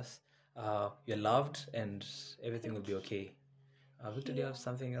share with us. You're loved and everything will be okay. Victor, do you have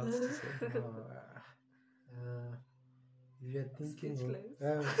something else to say? If you're thinking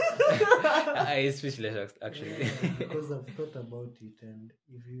I'm speechless actually. Because I've thought about it, and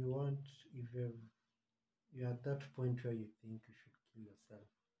if you're at that point where you think you should kill yourself,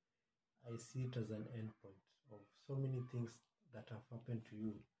 I see it as an end point of so many things that have happened to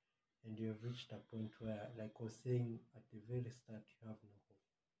you, and you have reached a point where, like I was saying at the very start, you have no hope.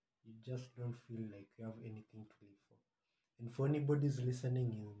 You just don't feel like you have anything to live for. And for anybody who's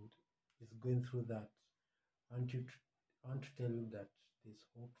listening and is going through that, I want to tell you that there's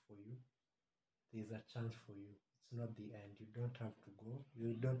hope for you. There's a chance for you. It's not the end. You don't have to go.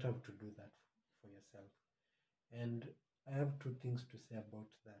 You don't have to do that for yourself. And I have two things to say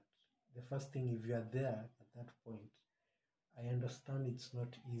about that. The first thing, if you are there at that point, I understand it's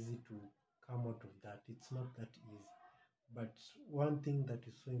not easy to come out of that. It's not that easy. But one thing that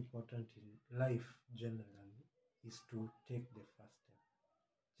is so important in life generally is to take the first step.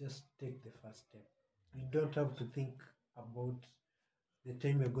 just take the first step. You don't have to think about the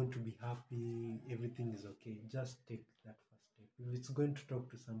time you're going to be happy, everything is okay. Just take that first step. If it's going to talk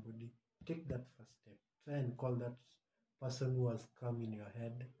to somebody, take that first step. Try and call that person who has come in your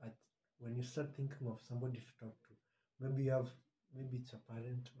head. When you start thinking of somebody to talk to, maybe it's a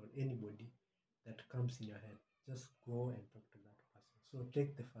parent or anybody that comes in your head. Just go and talk to that person. So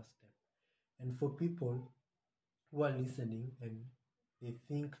take the first step. And for people who are listening and they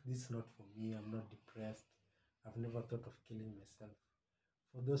think this is not for me, I'm not depressed, I've never thought of killing myself.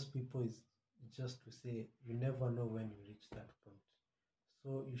 For those people, it's just to say you never know when you reach that point.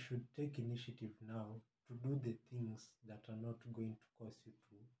 So you should take initiative now to do the things that are not going to cause you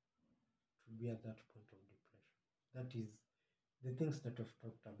to be at that point of depression. That is the things that I've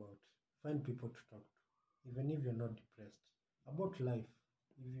talked about. Find people to talk to, even if you're not depressed, about life.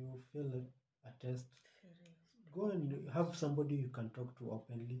 If you feel a test, go and have somebody you can talk to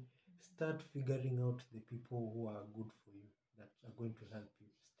openly. Start figuring out the people who are good for you, that are going to help you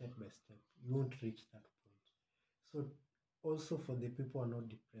step by step. You won't reach that point. So also for the people who are not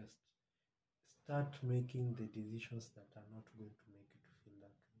depressed, start making the decisions that are not going to make you to feel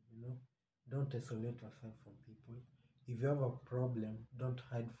that way. Don't isolate yourself from people. If you have a problem, don't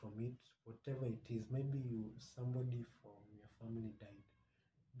hide from it. Whatever it is, maybe somebody from your family died.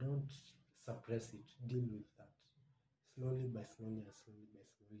 Don't suppress it. Deal with that. Slowly by slowly and slowly by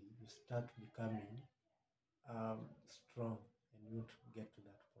slowly, you start becoming strong, and you won't get to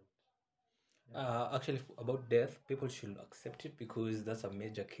that point. Actually, about death, people should accept it because that's a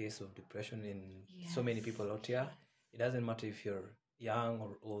major case of depression in so many people out here. It doesn't matter if you're young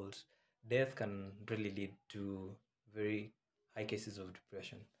or old. Death can really lead to very high cases of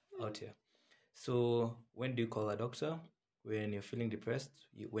depression out here. So when do you call a doctor? When you're feeling depressed,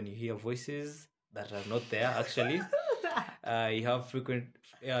 when you hear voices that are not there actually. You have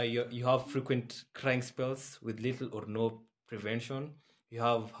frequent crying spells with little or no prevention. You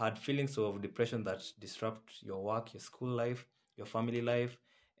have had feelings of depression that disrupt your work, your school life, your family life,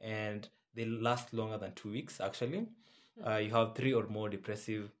 and they last longer than 2 weeks actually. You have 3 or more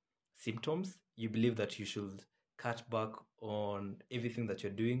depressive symptoms. You believe that you should cut back on everything that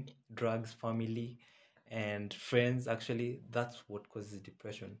you're doing, drugs, family, and friends. Actually, that's what causes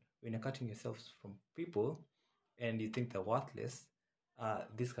depression. When you're cutting yourself from people and you think they're worthless,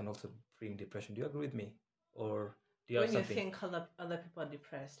 this can also bring depression. Do you agree with me? Or do you have something? When you think other people are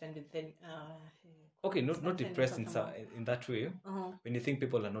depressed and then okay, not depressed in that way. When you think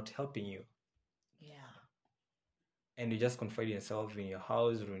people are not helping you, and you just confide in yourself in your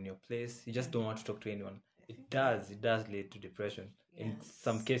house or in your place, you just don't want to talk to anyone. It does lead to depression in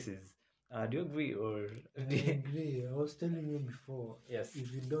some cases. Do you agree or? I agree. I was telling you before. Yes.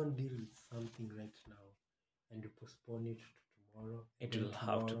 If you don't deal with something right now, and you postpone it to tomorrow, it will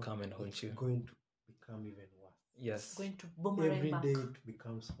have to come and haunt you. It's going to become even worse. Yes. It's going to boomerang every back. day it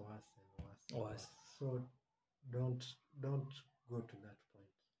becomes worse and worse. And worse. So don't go to that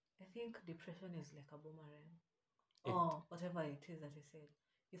point. I think depression is like a boomerang. Whatever it is that you said.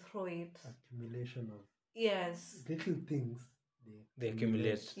 You throw it. Accumulation of little things. They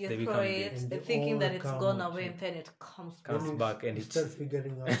accumulate. You they throw it, thinking that it's gone away, and then it comes back, and you start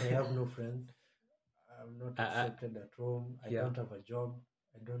figuring out. I have no friends. I'm not accepted at home. I don't have a job.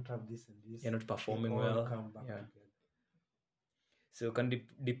 I don't have this and this. You're not performing well. Come back together. So can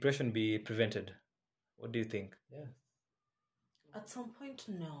depression be prevented? What do you think? Yes. At some point,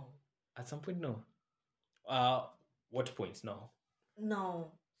 no. At some point, no. What points? No.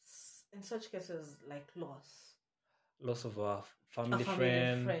 No. In such cases, like loss of a family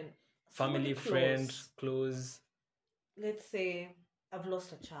friend, close. Let's say I've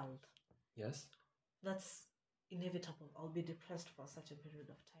lost a child. Yes. That's inevitable. I'll be depressed for such a period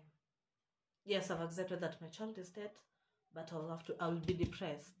of time. Yes, I've accepted that my child is dead, but I'll be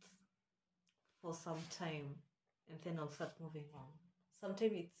depressed for some time, and then I'll start moving on.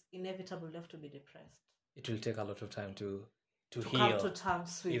 Sometimes it's inevitable you have to be depressed. It will take a lot of time to heal. Come to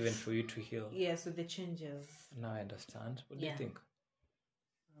terms with, even for you to heal. Yes, with the changes. Now I understand. What do you think?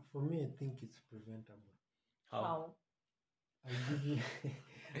 For me, I think it's preventable. How? I'll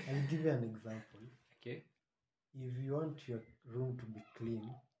give you an example. Okay. If you want your room to be clean,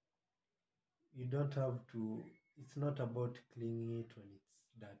 you don't have to. It's not about cleaning it when it's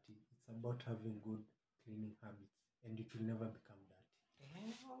dirty. It's about having good cleaning habits, and it will never become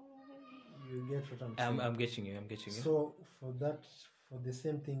dirty. You get what I'm saying? I'm getting you. So for the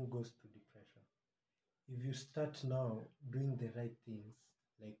same thing goes to depression. If you start now doing the right things,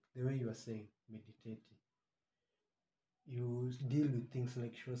 like the way you were saying, meditating, you deal with things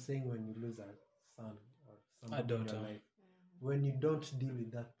like she was saying when you lose a son or somebody in your life. when you don't deal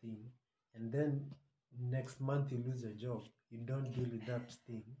with that thing, and then next month you lose your job, you don't deal with that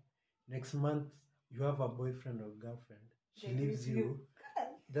thing. Next month you have a boyfriend or girlfriend, she leaves you.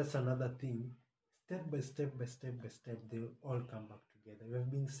 That's another thing. Step by step by step by step, they'll all come back together.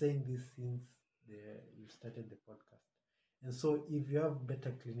 We've been saying this since we started the podcast. And so if you have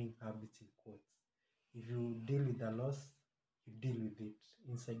better cleaning habits, in quotes, if you deal with a loss, you deal with it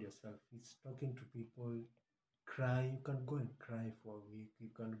inside yourself. It's talking to people, cry. You can go and cry for a week. You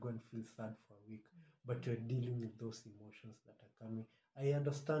can go and feel sad for a week, but you're dealing with those emotions that are coming. I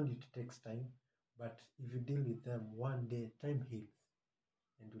understand it takes time, but if you deal with them one day, time heals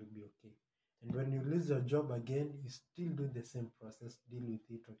and will be okay. And when you lose your job again, you still do the same process, deal with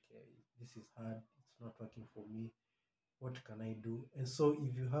it. Okay, this is hard, it's not working for me. What can I do? And so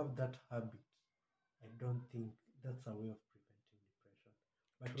if you have that habit, I don't think that's a way of preventing depression.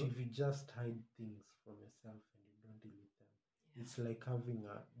 But True. if you just hide things from yourself and you don't deal with them, it's like having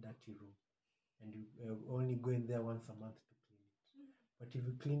a dirty room and you only go in there once a month to clean it. But if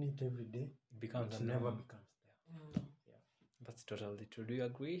you clean it every day, It never becomes there. That's totally true. Do you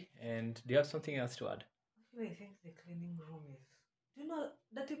agree? And do you have something else to add? Actually, I think the cleaning room is. Do you know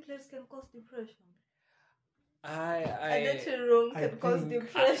dirty place can cause depression? A dirty room can cause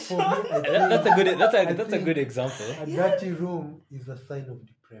depression. That's a good example. A dirty room is a sign of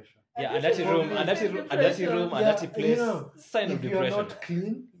depression. Yeah, a dirty room, a dirty place, sign of if depression. If you're not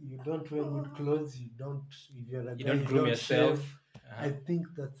clean, you don't wear good clothes, you don't. If you're a guy, you don't groom yourself. I think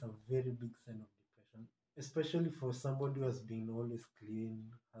that's a very big sign of depression, especially for somebody who has been always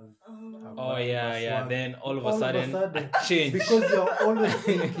clean. Then all of a sudden a change, because you're always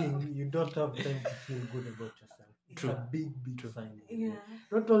thinking you don't have time to feel good about yourself. It's True. a big sign. Yeah.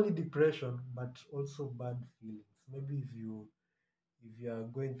 Not only depression, but also bad feelings. Maybe if you are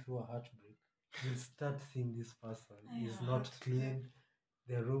going through a heartbreak, you start seeing this person is not clean.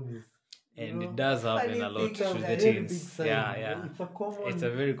 The room is. And it does happen a lot to the teens. Yeah. It's a common. It's a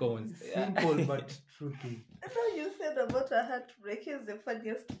very common, simple but true thing. I know you said about a heartbreak. Here's the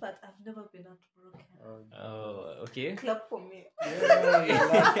funniest part. I've never been heartbroken. Oh, okay. Clap for me.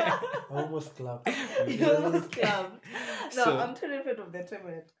 Yeah, almost clapped. You almost clapped. No, So- I'm terrified of the time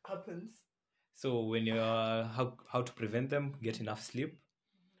when it happens. So when you're how to prevent them, get enough sleep,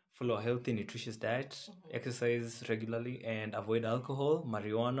 follow a healthy, nutritious diet, exercise regularly, and avoid alcohol,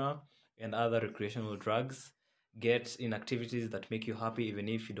 marijuana, and other recreational drugs. Get in activities that make you happy even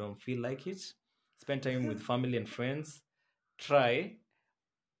if you don't feel like it. Spend time with family and friends. Try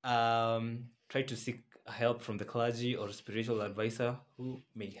to seek help from the clergy or spiritual advisor who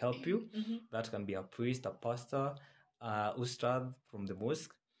may help you. That can be a priest, a pastor, ustad from the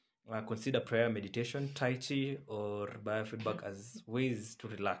mosque. Consider prayer, meditation, tai chi, or biofeedback as ways to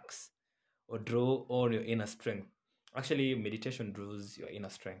relax or draw on your inner strength. Actually, meditation draws your inner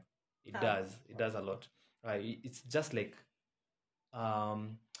strength. It does a lot. It's just like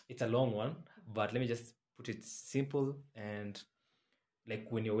it's a long one, but let me just put it simple. And like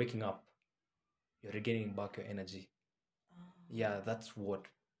when you're waking up, you're regaining back your energy. Yeah, that's what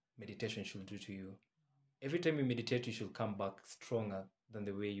meditation should do to you. Every time you meditate, you should come back stronger than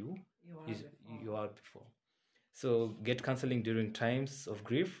the way you are before. So get counseling during times of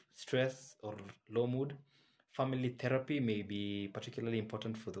grief, stress, or low mood. Family therapy may be particularly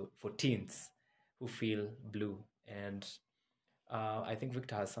important for teens who feel blue. And I think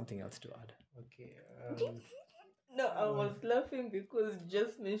Victor has something else to add. Okay. No, I was laughing because you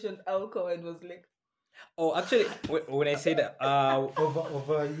just mentioned alcohol and was like, oh, actually, when I said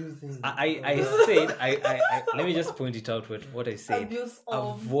overusing, I said I let me just point it out what I said.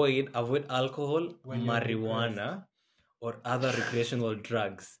 Avoid alcohol, marijuana, or other recreational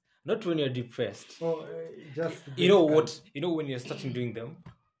drugs. Not when you're depressed. Just you know what? You know when you're starting doing them,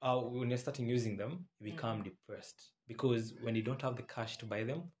 when you're starting using them, you become depressed because when you don't have the cash to buy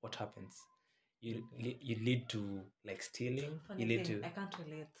them, what happens? You lead to like stealing. Funny you lead thing, to. I can't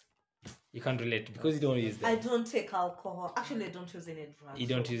relate. You can't relate because you don't use them. I don't take alcohol. Actually, I don't use any drugs. You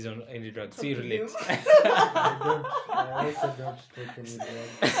don't use any drugs, so you relate. I also don't take any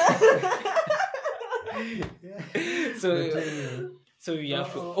drugs. So you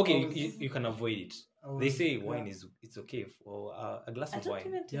have to. Okay, you can avoid it. They say wine it's okay for a glass of wine. I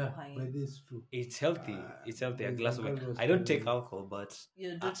don't even take wine. But this is true. It's healthy. It's healthy. A glass of wine. I don't take alcohol, but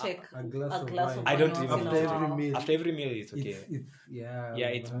you do take a glass of wine. I don't even after every meal. After every meal, it's okay.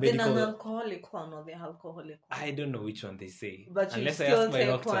 It's the medical. non-alcoholic one or the alcoholic one. I don't know which one they say. But unless you I still ask my take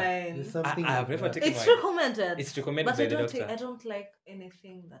doctor. wine. I have never taken It's wine. recommended. It's recommended but by the doctor. I don't like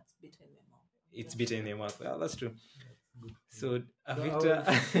anything that's bitter in my mouth. It's bitter in your mouth. Well, that's true. So, So Victor.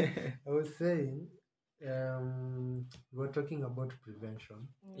 I was saying, We were talking about prevention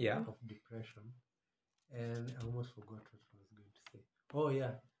Yeah. of depression, and I almost forgot what I was going to say. Oh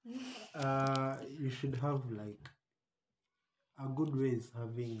yeah, you should have like a good way is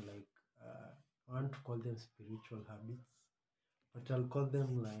having like I want to call them spiritual habits, but I'll call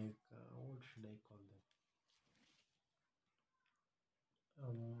them like what should I call them?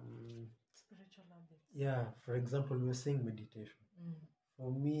 Spiritual habits. Yeah, for example, we're saying meditation.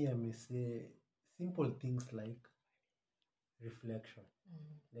 For me, I may say simple things like reflection.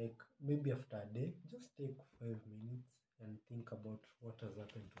 Like maybe after a day, just take 5 minutes and think about what has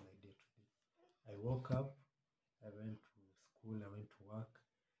happened to my day today. I woke up, I went to school, I went to work.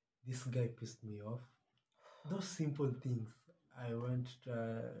 This guy pissed me off. Those simple things. I went to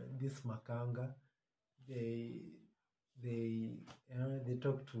this Makanga. They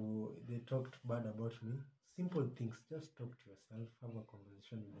talked bad about me. Simple things. Just talk to yourself. Have a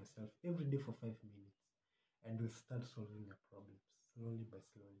conversation with yourself every day for 5 minutes, and you'll start solving your problems slowly by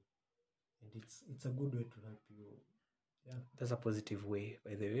slowly. And it's a good way to help you. Yeah, that's a positive way,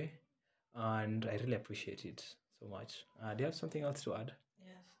 by the way, and I really appreciate it so much. Do you have something else to add?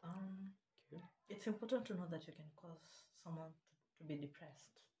 Yes. It's important to know that you can cause someone to be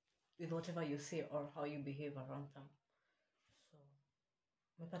depressed with whatever you say or how you behave around them. So,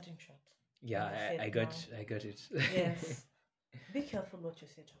 my parting shot. Yeah, I got it. Yes. Be careful what you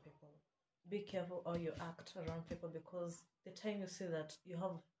say to people. Be careful how you act around people, because the time you see that you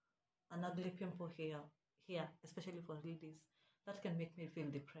have an ugly pimple here, especially for ladies, that can make me feel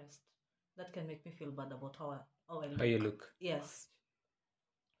depressed. That can make me feel bad about how I look. How you look. Yes.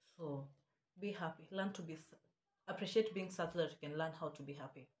 So be happy. Learn to appreciate being sad so that you can learn how to be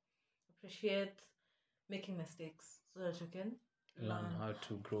happy. Appreciate making mistakes so that you can learn how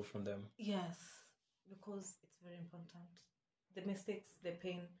to grow from them. Yes, because it's very important. The mistakes, the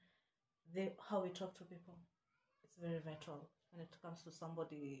pain, how we talk to people, it's very vital when it comes to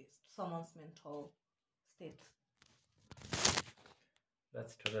someone's mental state.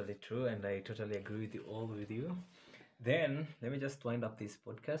 That's totally true, and I totally agree with you. Then let me just wind up this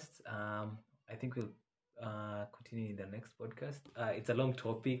podcast. I think we'll continue in the next podcast. It's a long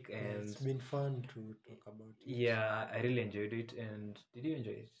topic, and it's been fun to talk about it. Yeah, I really enjoyed it. And did you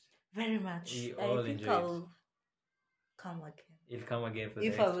enjoy it? Very much. I think I'll come again. You'll come again for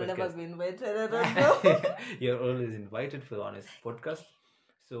if the next I've podcast. Never been invited, I don't know. You're always invited for the honest podcast.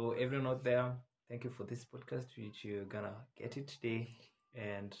 So everyone out there, thank you for this podcast, which you're gonna get it today,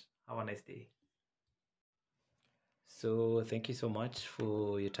 and have a nice day. So thank you so much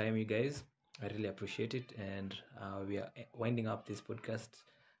for your time, you guys. I really appreciate it, and we are winding up this podcast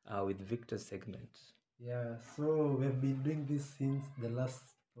with Victor's segment. Yeah, so we've been doing this since the last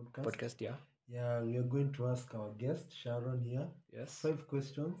podcast. Yeah. Yeah, we are going to ask our guest Sharon here. Yes. 5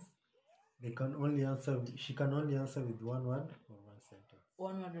 questions. She can only answer with one word or one sentence.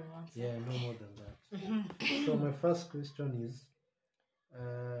 One word or one sentence. Yeah, no more than that. So my first question is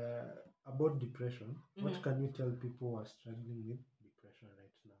about depression. What can you tell people who are struggling with depression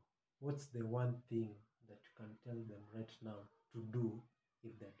right now? What's the one thing that you can tell them right now to do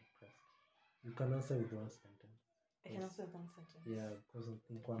if they're depressed? You can answer with one sentence. I can answer with one sentence. Yeah, because I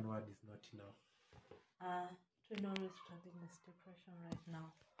think one word is not enough. To know who's struggling with depression right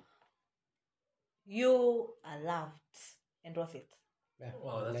now. You are loved and worth it. Yeah,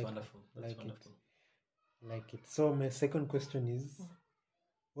 wow, that's wonderful. That's wonderful. Like it. So my second question is,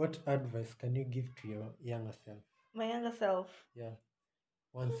 what advice can you give to your younger self? My younger self? Yeah.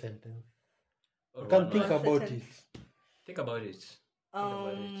 One sentence. Or you can think about it. Think about it.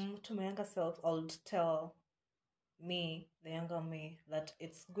 To my younger self, I would tell me, the younger me, that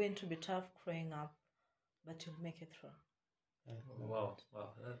it's going to be tough growing up, but you'll make it through. Wow,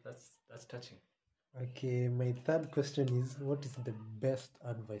 that's touching. Okay, my third question is, what is the best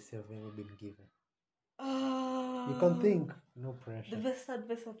advice you've ever been given? You can think, no pressure. The best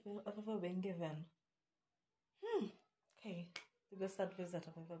advice I've ever been given. Okay, the best advice that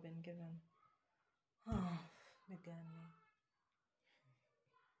I've ever been given. It's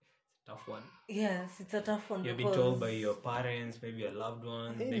a tough one. Yes, it's a tough one. You've been told by your parents, maybe your loved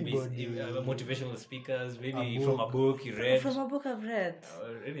ones, maybe motivational speakers, maybe from a book you read. From a book I've read.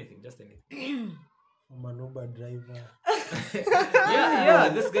 Or anything, just anything. From an Uber driver. yeah,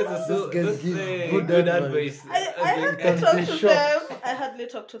 this guy's good advice. I hardly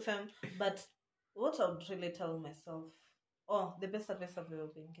talk to them, but what I would really tell myself, the best advice I've ever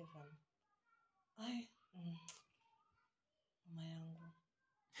been given.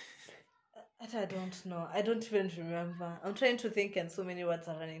 I don't know. I don't even remember. I'm trying to think, and so many words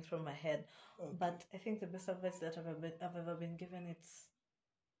are running through my head. Okay. But I think the best advice that I've ever been given is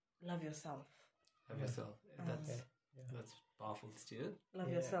love yourself. Love yourself. That's Yeah. that's powerful still. Love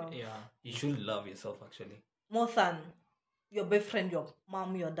Yeah. yourself Yeah, you should love yourself actually. more than your boyfriend, your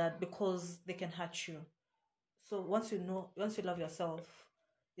mom, your dad, because they can hurt you. So once you love yourself,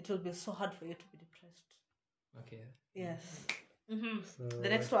 it will be so hard for you to be depressed. Okay. Yes. So The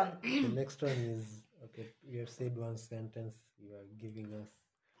next one. The next one is okay. You have said one sentence. You are giving us.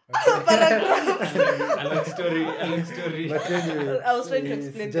 A long story. A long story. But anyway, I was trying to it's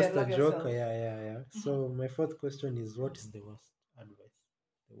explain just the a love joke. yourself. Yeah. So my fourth question is, what is the worst advice?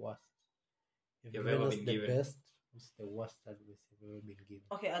 The worst. You've You've given ever us been the given. best. What's the worst advice you've ever been given?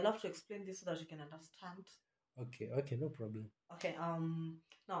 Okay, I'd love to explain this so that you can understand. Okay, no problem. Okay,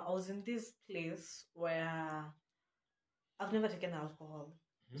 now I was in this place where I've never taken alcohol.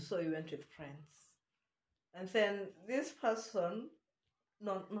 So we went with friends. And then this person,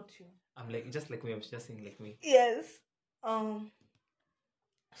 no, not you. I'm like just like me. I'm just saying like me. Yes.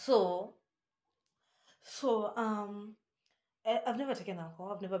 So I've never taken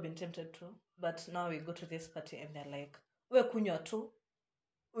alcohol. I've never been tempted to. But now we go to this party and they're like, "We're kunywa too.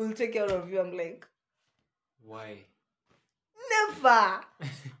 We'll take care of you." I'm like, Why? never,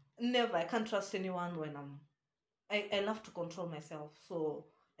 never. I can't trust anyone when I love to control myself, so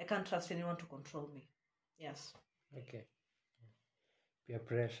I can't trust anyone to control me. Yes. Okay. Peer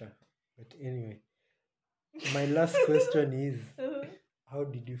pressure. But anyway, my last question is, how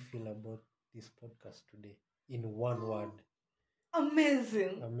did you feel about this podcast today? In one word.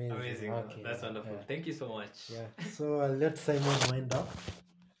 Amazing. Amazing. Okay. That's wonderful. Yeah. Thank you so much. Yeah. So let Simon wind up.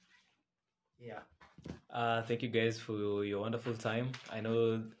 Yeah. Thank you guys for your wonderful time. I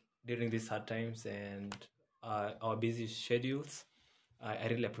know during these hard times and our busy schedules, I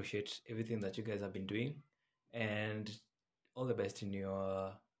really appreciate everything that you guys have been doing, and all the best in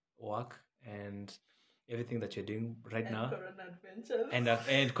your work and everything that you're doing right now. Corona adventures.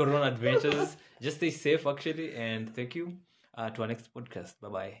 And Corona adventures. Just stay safe, actually, and thank you. To our next podcast. Bye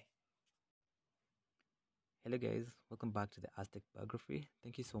bye. Hello, guys. Welcome back to the Aztec Biography.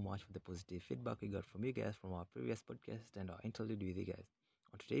 Thank you so much for the positive feedback we got from you guys from our previous podcast and our interlude with you guys.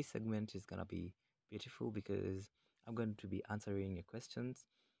 On today's segment is gonna be beautiful because I'm going to be answering your questions.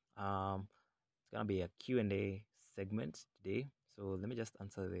 It's gonna be a Q&A segment today. So let me just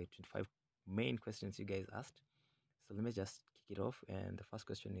answer the 25 main questions you guys asked. So let me just kick it off. And the first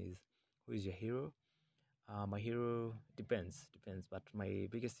question is, who is your hero? My hero depends, but my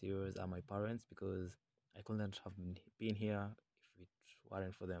biggest heroes are my parents because I couldn't have been here if it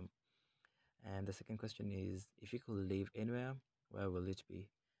weren't for them. And the second question is, if you could live anywhere, where will it be?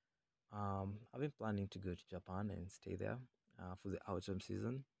 I've been planning to go to Japan and stay there for the autumn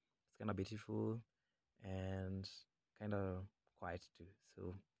season. It's kind of beautiful and kind of quiet too.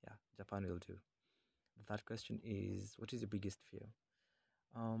 So yeah, Japan will do. The third question is, what is your biggest fear?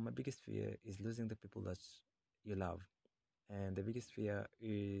 My biggest fear is losing the people that you love, and the biggest fear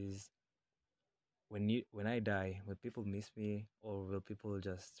is when I die, will people miss me or will people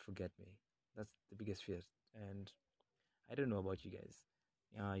just forget me? That's the biggest fear, and I don't know about you guys.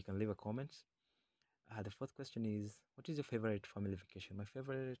 You can leave a comment. The fourth question is, what is your favorite family vacation? My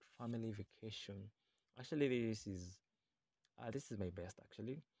favorite family vacation, actually, this is my best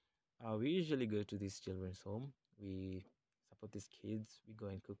actually. We usually go to this children's home. We support these kids. We go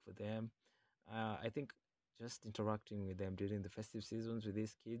and cook for them. I think just interacting with them during the festive seasons with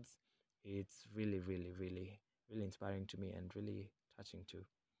these kids, it's really, really, really, really inspiring to me and really touching too.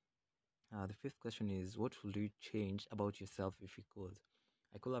 The fifth question is, what would you change about yourself if you could?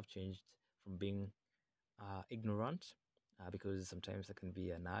 I could have changed from being ignorant because sometimes I can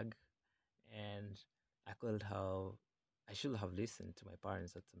be a nag, and I should have listened to my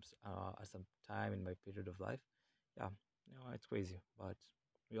parents at some time in my period of life. Yeah, it's crazy, but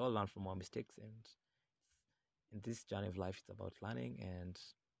we all learn from our mistakes, and in this journey of life, it's about learning, and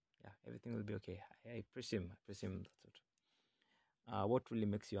yeah, everything will be okay. I presume. That's it. What really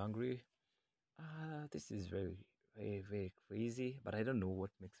makes you angry? This is very, very, very crazy, but I don't know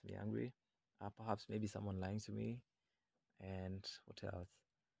what makes me angry. Perhaps maybe someone lying to me, and what else?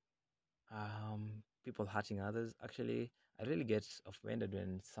 People hurting others. Actually, I really get offended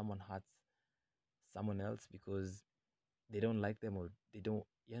when someone hurts someone else because they don't like them, or they don't.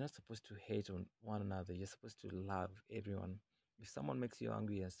 You're not supposed to hate on one another. You're supposed to love everyone. If someone makes you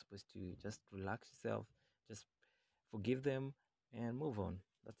angry, you're supposed to just relax yourself, just forgive them and move on.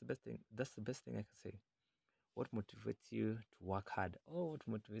 That's the best thing. That's the best thing I can say. What motivates you to work hard? Oh, what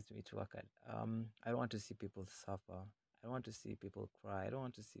motivates me to work hard? I don't want to see people suffer. I don't want to see people cry. I don't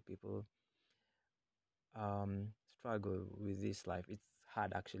want to see people struggle with this life. It's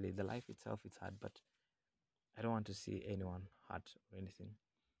hard actually. The life itself is hard, but I don't want to see anyone hurt or anything.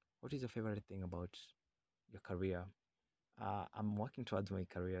 What is your favorite thing about your career? I'm working towards my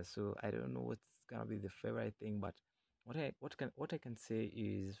career, so I don't know what's gonna be the favorite thing. But what I can say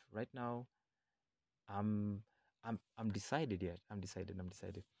is right now I'm I'm decided yet. I'm decided. I'm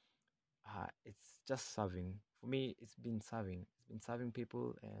decided. It's just serving. For me, it's been serving. It's been serving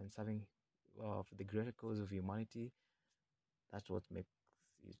people and serving for the greater cause of humanity. That's what makes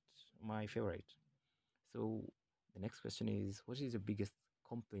it my favorite. So the next question is, what is your biggest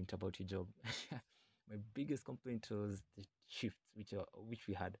complaint about your job? My biggest complaint was the shifts which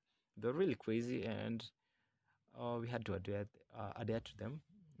we had. They're really crazy, and we had to adhere to them.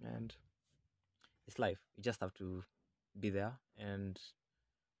 And it's life. You just have to be there. And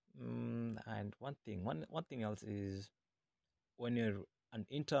one thing else is when you're an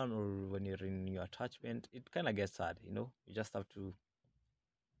intern or when you're in your attachment, it kind of gets sad. You just have to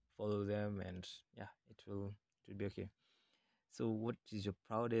follow them, and yeah, it will be okay. So, what is your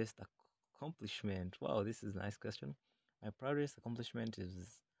proudest accomplishment? Wow, this is a nice question. My proudest accomplishment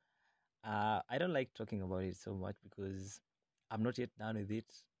is I don't like talking about it so much because I'm not yet done with it.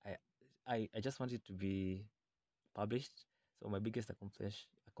 I I just want it to be published. So my biggest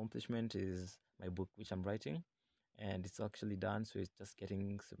accomplishment is my book, which I'm writing, and it's actually done. So it's just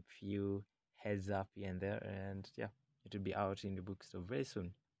getting some few heads up here and there, and yeah, it will be out in the bookstore very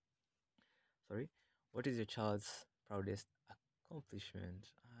soon. Sorry, what is your child's proudest accomplishment?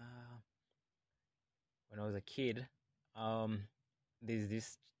 When I was a kid, um, there's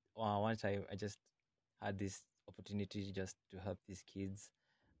this one time I just had this opportunity just to help these kids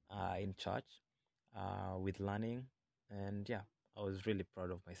in church with learning, and yeah, I was really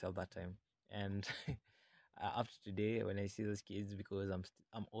proud of myself that time. And after today, when I see those kids, because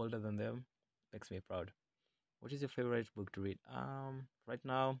I'm older than them, makes me proud. What is your favorite book to read? Right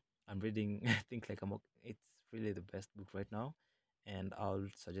now I'm reading Think Like a Monk. It's really the best book right now, and I'll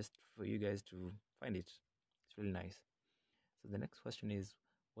suggest for you guys to find it. It's really nice. So the next question is,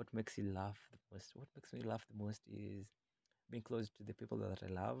 what makes you laugh the most? What makes me laugh the most is being close to the people that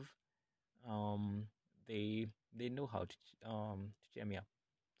I love. Um, they know how to cheer me up.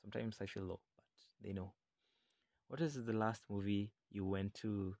 Sometimes I feel low, but they know. What is the last movie you went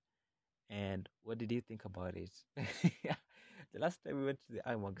to, and what did you think about it? The last time we went to the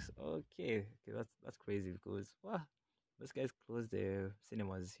IMAX, okay, that's crazy because wow, those guys closed their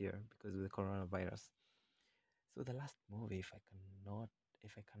cinemas here because of the coronavirus. So the last movie, if I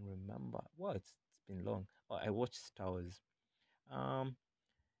can remember, well, it's been long. Oh, I watched Star Wars. Um,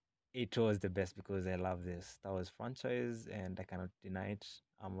 it was the best because I love this Star Wars franchise and I cannot deny it.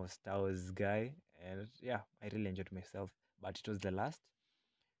 I'm a Star Wars guy, and yeah, I really enjoyed myself. But it was the last,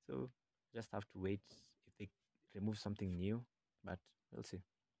 so just have to wait if they remove something new. But we'll see.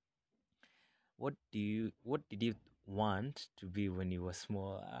 What did you want to be when you were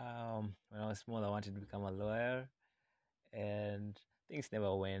small? When I was small, I wanted to become a lawyer, and things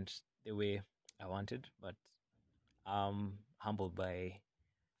never went the way I wanted. But I'm humbled by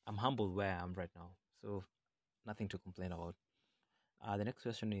I'm humbled where I am right now. So nothing to complain about. The next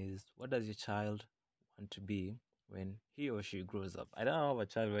question is, what does your child want to be when he or she grows up? I don't have a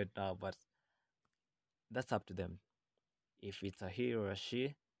child right now, but that's up to them. If it's a he or a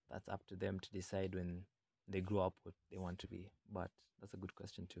she, that's up to them to decide when they grow up what they want to be. But that's a good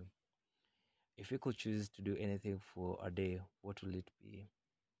question too. If you could choose to do anything for a day, what will it be?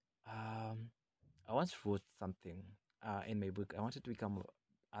 Um, I once wrote something in my book. I wanted to become an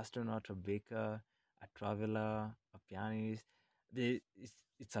astronaut, a baker, a traveler, a pianist.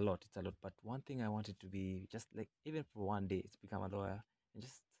 It's a lot. It's a lot. But one thing I wanted to be, just like even for one day, it's become a lawyer and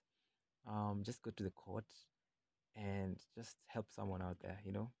just go to the court and just help someone out there.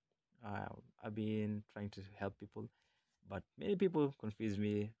 I've been trying to help people, but many people confuse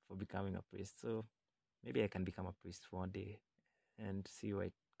me for becoming a priest. So maybe I can become a priest for one day and see where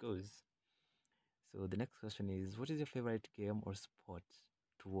it goes. So the next question is, what is your favorite game or sport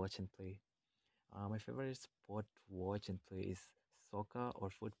to watch and play? My favorite sport to watch and play is soccer or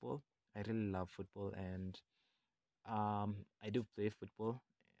football. I really love football, and I do play football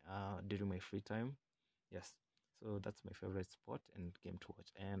during my free time. Yes, so that's my favorite sport and game to watch,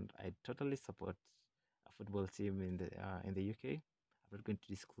 and I totally support a football team in the UK. I'm not going to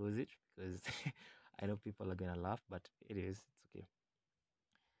disclose it because I know people are gonna laugh, but it's okay.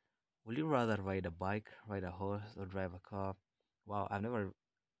 Would you rather ride a bike, ride a horse, or drive a car? Wow,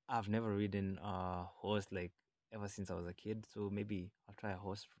 I've never ridden a horse like ever since I was a kid. So maybe I'll try a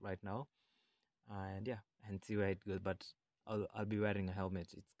horse right now, and yeah, and see where it goes. But I'll be wearing a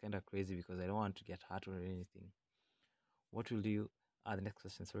helmet. It's kind of crazy because I don't want to get hurt or anything. What will you? The next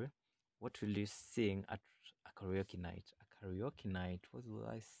question, sorry. What will you sing at a karaoke night? karaoke night. What will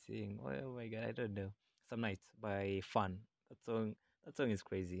I sing? Oh my god, I don't know. Some Night by Fun. That song is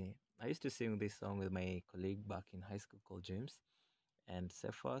crazy. I used to sing this song with my colleague back in high school called James and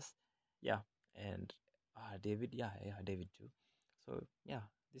Cephas. Yeah, and David. Yeah, David too. So yeah,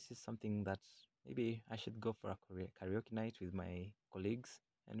 this is something that maybe I should go for a karaoke night with my colleagues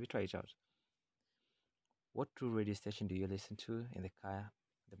and we try it out. What true radio station do you listen to in the car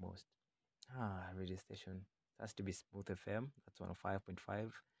the most? Radio station. It has to be Smooth FM. That's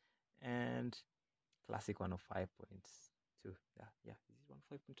 105.5. And Classic 105.2. Yeah. Is it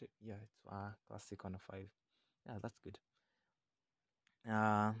 105.2? Yeah, it's Classic 105. Yeah, that's good.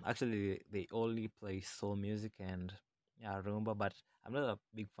 Actually, they only play soul music and rumba, but I'm not a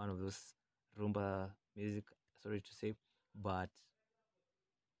big fan of those rumba music. Sorry to say, but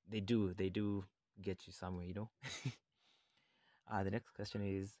they do get you somewhere. The next question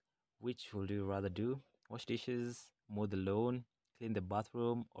is, which would you rather do? Wash dishes, mow the lawn, clean the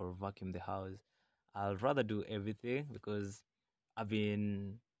bathroom, or vacuum the house? I'll rather do everything because I've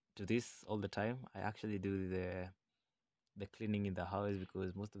been to this all the time. I actually do the cleaning in the house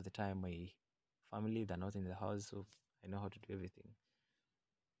because most of the time my family they're not in the house, so I know how to do everything.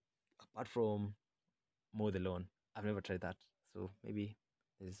 Apart from mow the lawn, I've never tried that, so maybe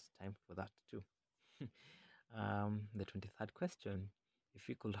there's time for that too. The 23rd question: if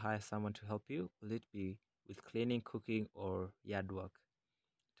you could hire someone to help you, will it be with cleaning, cooking, or yard work?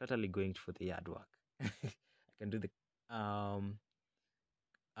 Totally going for the yard work. I can do the um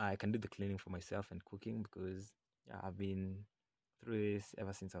I can do the cleaning for myself and cooking because yeah, I've been through this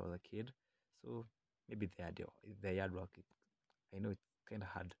ever since I was a kid. So maybe the yard work. I know it's kind of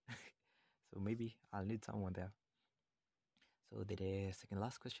hard, so maybe I'll need someone there. So the second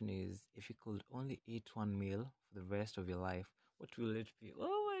last question is: if you could only eat one meal for the rest of your life, what will it be?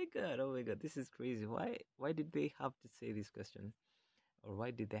 Oh my god! Oh my god! This is crazy. Why did they have to say this question, or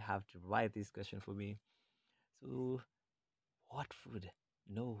why did they have to write this question for me? So what food?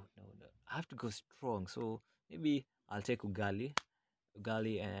 No, no, no. I have to go strong. So maybe I'll take ugali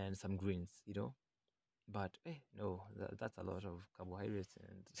and some greens. But no, that's a lot of carbohydrates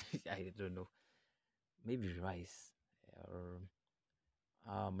and I don't know. Maybe rice or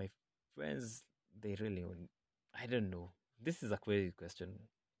my friends. They really, I don't know. This is a crazy question.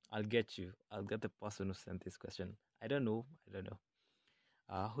 I'll get you. I'll get the person who sent this question. I don't know. I don't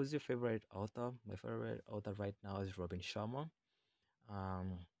know. Who's your favorite author? My favorite author right now is Robin Sharma.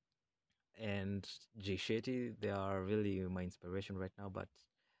 Um, and Jay Shetty. They are really my inspiration right now. But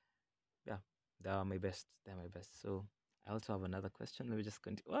yeah, they are my best. They're my best. So I also have another question. Let me just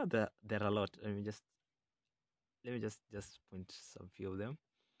continue. Well, there are a lot. Let me just point some few of them.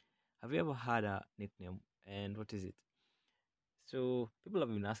 Have you ever had a nickname, and what is it? So people have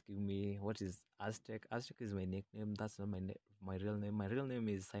been asking me what is Aztec. Aztec is my nickname. That's not my real name. My real name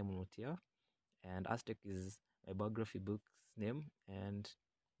is Simon Mutia, and Aztec is my biography book's name. And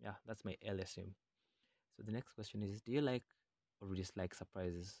yeah, that's my alias name. So the next question is: do you like or dislike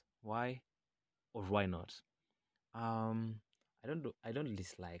surprises? Why or why not? Um, I don't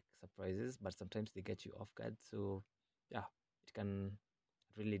dislike surprises, but sometimes they get you off guard. So yeah, it can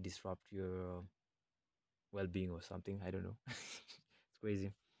really disrupt your well-being or something. I don't know. It's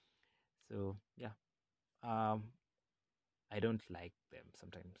crazy. So yeah, um, I don't like them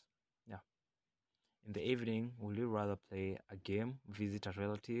sometimes. Yeah. In the evening, would you rather play a game, visit a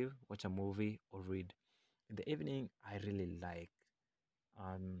relative, watch a movie, or read? In the evening, I really like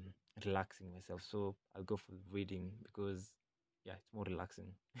um relaxing myself, so I'll go for reading because yeah, it's more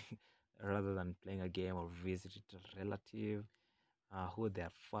relaxing rather than playing a game or visit a relative who they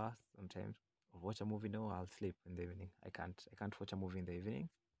are fast sometimes or watch a movie. No, I'll sleep in the evening. I can't watch a movie in the evening.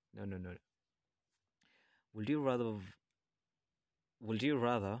 No, no, no. Would you rather would you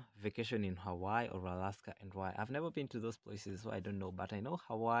rather vacation in Hawaii or Alaska, and why? I've never been to those places, so I don't know, but I know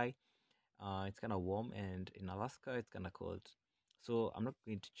Hawaii. It's kind of warm, and in Alaska, it's kind of cold. So I'm not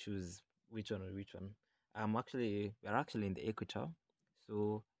going to choose which one or which one. We're actually in the equator,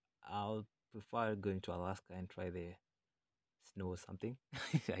 so I'll prefer going to Alaska and try the snow or something.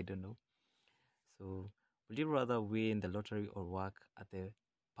 I don't know. So, would you rather win the lottery or work at the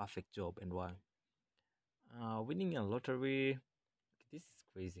perfect job, and why? Winning a lottery. This is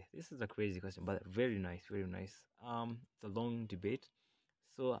crazy. This is a crazy question, but very nice, very nice. It's a long debate,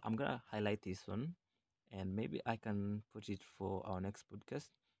 so I'm gonna highlight this one, and maybe I can put it for our next podcast.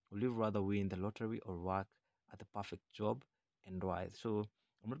 Would you rather win the lottery or work at the perfect job, and why? So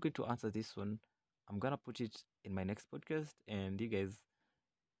I'm not going to answer this one. I'm gonna put it in my next podcast, and you guys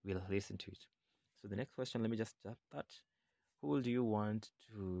will listen to it. So the next question, let me just start that. Who would you want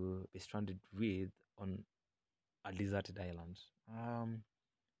to be stranded with on a deserted island.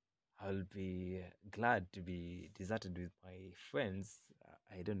 I'll be glad to be deserted with my friends.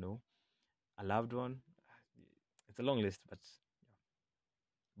 I don't know, a loved one. It's a long list,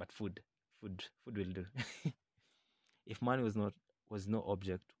 but food will do. If money was no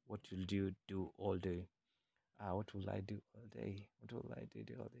object, what will you do all day? What will I do all day? What will I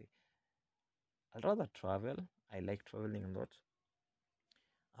do all day? I'd rather travel. I like traveling a lot.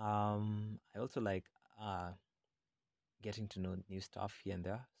 I also like getting to know new stuff here and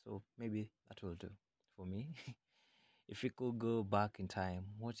there. So maybe that will do for me. If you could go back in time,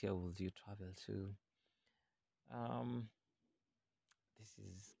 what year would you travel to? Um, this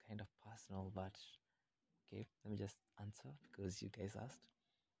is kind of personal, but okay, let me just answer because you guys asked.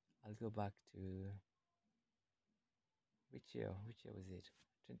 I'll go back to which year? Which year was it?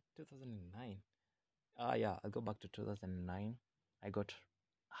 2009. Yeah, I'll go back to 2009. I got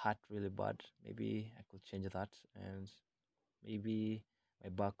hurt really bad. Maybe I could change that, and maybe my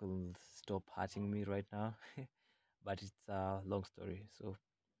back will stop hurting me right now. But it's a long story. So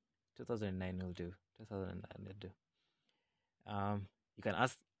 2009 will do. 2009 will do. You can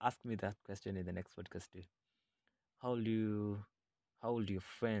ask me that question in the next podcast too. How will you how would your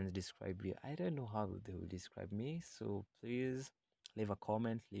friends describe you? I don't know how they will describe me. So please leave a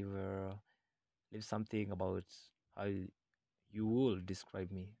comment, leave something about how you will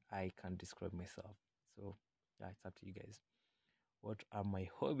describe me. I can't describe myself. So yeah, it's up to you guys. What are my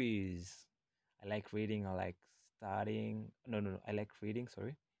hobbies? I like reading. I like studying. No. I like reading.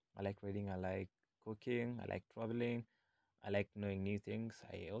 Sorry. I like reading. I like cooking. I like traveling. I like knowing new things.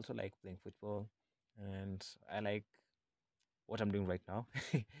 I also like playing football. And I like what I'm doing right now,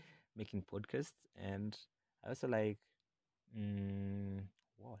 making podcasts. And I also like, mm,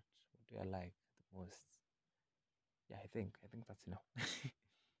 what do I like the most? Yeah, I think that's enough.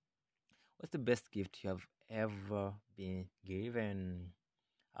 What's the best gift you have ever been given?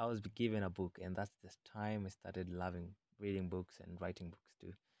 I was given a book, and that's the time I started loving reading books and writing books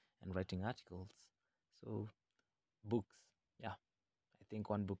too, and writing articles. So books, yeah, I think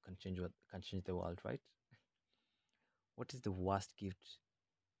one book can change the world, right? What is the worst gift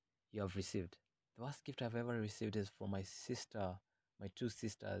you have received? The worst gift I've ever received is for my sister, my two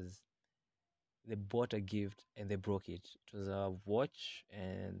sisters. They bought a gift and they broke it. It was a watch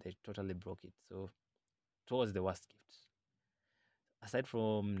and they totally broke it. So it was the worst gift. Aside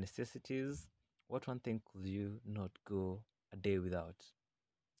from necessities, what one thing could you not go a day without?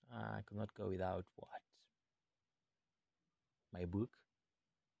 I could not go without what? My book.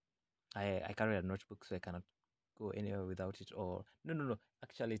 I carry a notebook, so I cannot go anywhere without it. Or no.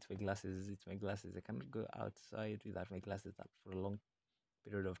 Actually, it's my glasses. It's my glasses. I cannot go outside without my glasses for a long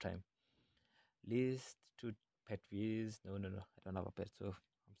period of time. Least two pet peeves. No. I don't have a pet, so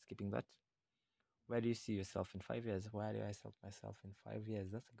I'm skipping that. Where do you see yourself in 5 years? Where do I see myself in 5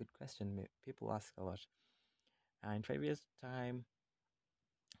 years? That's a good question. People ask a lot. In 5 years' time,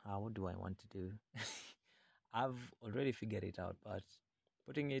 what do I want to do? I've already figured it out, but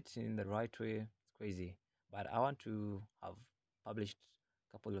putting it in the right way is crazy. But I want to have published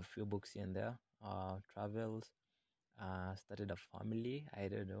a couple of few books here and there, travels, started a family. I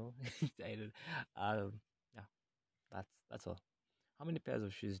don't know. I don't. Yeah, that's all. How many pairs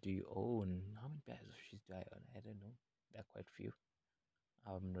of shoes do you own? How many pairs of shoes do I own? I don't know. There are quite few.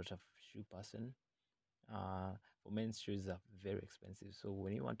 I'm not a shoe person. For men's shoes are very expensive. So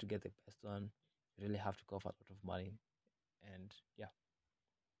when you want to get the best one, you really have to cough a lot of money. And yeah,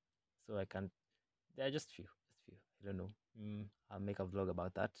 so I can't. There are just few. I don't know. I'll make a vlog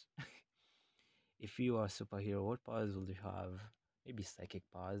about that. If you are a superhero, what powers will you have? Maybe psychic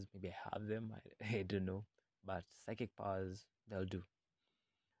powers. Maybe I have them. I don't know. But psychic powers, they'll do.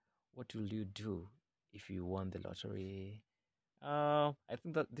 What will you do if you won the lottery? I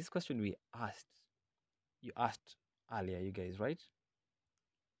think that this question you asked earlier, you guys, right?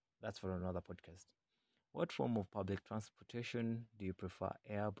 That's for another podcast. What form of public transportation do you prefer?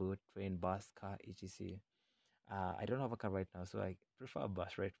 Air, boat, train, bus, car, etc. I don't have a car right now, so I prefer a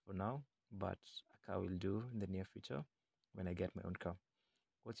bus right for now, but a car will do in the near future when I get my own car.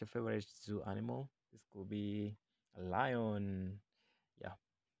 What's your favorite zoo animal? This could be a lion. Yeah,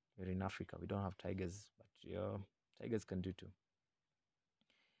 we're in Africa. We don't have tigers, but yeah, tigers can do too.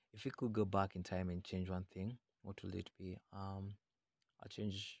 If you could go back in time and change one thing, what will it be? I'll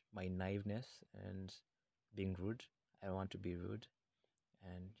change my naiveness and being rude. I don't want to be rude,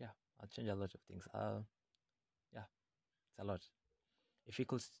 and yeah, I'll change a lot of things. Yeah, it's a lot. If you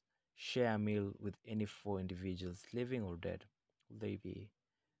could share a meal with any four individuals, living or dead, would they be?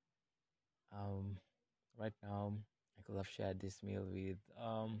 Um, right now, I could have shared this meal with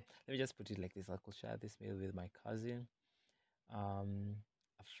let me just put it like this. I could share this meal with my cousin, um,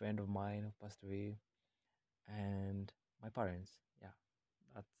 a friend of mine who passed away, and my parents. Yeah,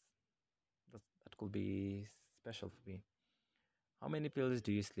 that's that could be special for me. How many pillows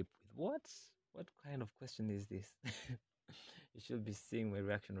do you sleep with? What kind of question is this? You should be seeing my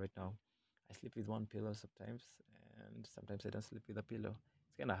reaction right now. I sleep with one pillow sometimes, and sometimes I don't sleep with a pillow.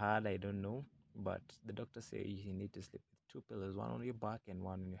 It's kind of hard, I don't know, but the doctor say you need to sleep with two pillows, one on your back and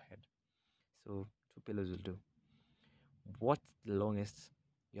one on your head. So two pillows will do. What's the longest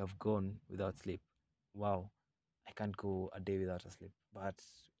you have gone without sleep? Wow, I can't go a day without a sleep. But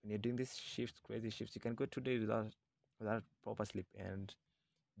when you're doing these shifts, crazy shifts, you can go 2 days without proper sleep, and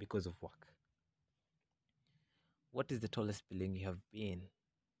because of work. What is the tallest building you have been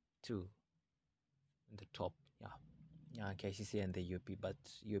to? The top, yeah, yeah, KCC and the UP, but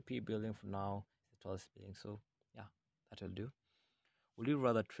UP building for now is the tallest building. So yeah, that will do. Would you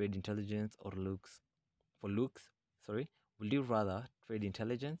rather trade intelligence or looks for looks? Sorry, would you rather trade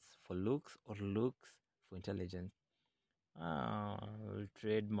intelligence for looks or looks for intelligence? I'll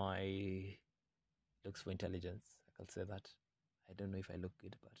trade my looks for intelligence. I can say that. I don't know if I look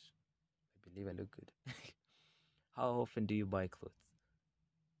good, but I believe I look good. How often do you buy clothes?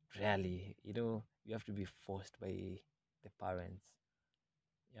 Rarely. You have to be forced by the parents.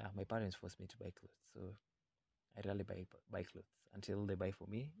 Yeah, my parents forced me to buy clothes, so I rarely buy clothes until they buy for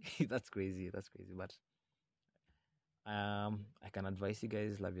me. That's crazy. That's crazy. But I can advise you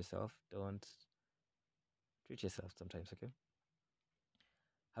guys: love yourself. Don't treat yourself sometimes. Okay.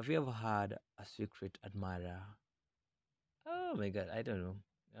 Have you ever had a secret admirer? Oh my god, I don't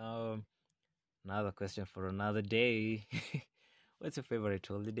know. Another question for another day. What's your favorite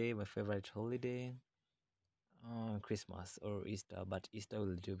holiday? My favorite holiday, Christmas or Easter, but Easter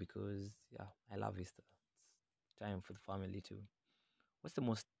will do because yeah, I love Easter. It's time for the family too. What's the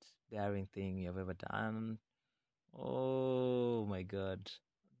most daring thing you've ever done? Oh my god.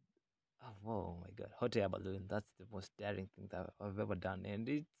 Oh my god. Hot air balloon. That's the most daring thing that I've ever done. And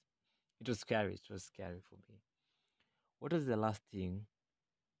it was scary. It was scary for me. What was the last thing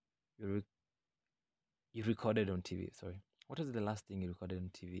you you recorded on TV? Sorry. What was the last thing you recorded on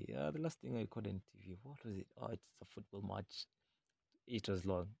TV? The last thing I recorded on TV. What was it? Oh, it's a football match. It was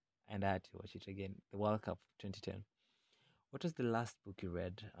long, and I had to watch it again. The World Cup 2010. What was the last book you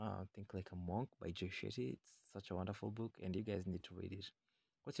read? Think Like a Monk by Jay Shetty. It's such a wonderful book, and you guys need to read it.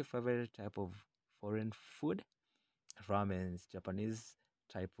 What's your favorite type of foreign food? Ramens, Japanese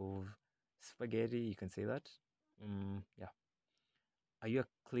type of spaghetti. You can say that. Yeah. Are you a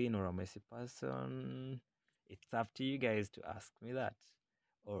clean or a messy person? It's up to you guys to ask me that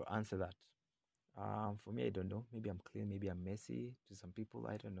or answer that. For me, I don't know. Maybe I'm clean, maybe I'm messy. To some people,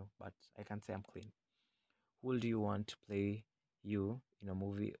 I don't know, but I can say I'm clean. Who do you want to play you in a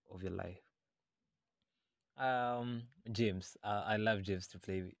movie of your life? James. I love James to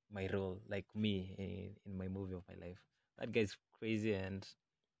play my role, like me in my movie of my life. That guy's crazy, and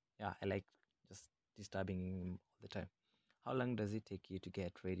yeah, I like just disturbing him all the time. How long does it take you to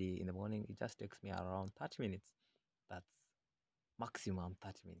get ready in the morning? It just takes me around 30 minutes. That's maximum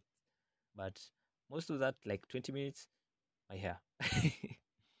 30 minutes. But most of that, like 20 minutes, my hair.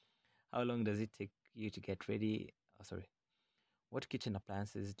 How long does it take you to get ready? Oh, sorry. What kitchen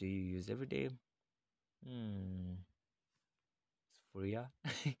appliances do you use every day? Hmm. Sufuria,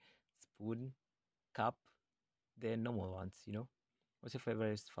 spoon, cup. They're normal ones. What's your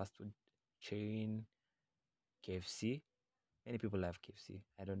favorite fast food chain? KFC. Many people love KFC.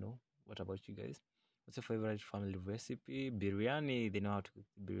 I don't know. What about you guys? What's your favorite family recipe? Biryani. They know how to cook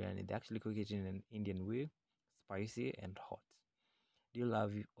biryani. They actually cook it in an Indian way, spicy and hot. Do you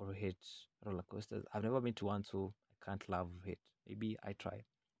love or hate roller coasters? I've never been to one, so I can't love it. Maybe I try,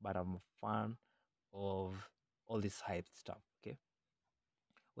 but I'm a fan of all this hyped stuff. Okay.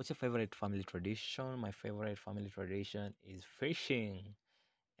 What's your favorite family tradition? My favorite family tradition is fishing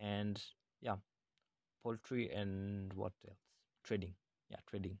and yeah, poultry and what else? Trading. Yeah,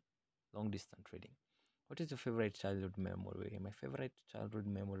 trading. Long distance trading. What is your favorite childhood memory? My favorite childhood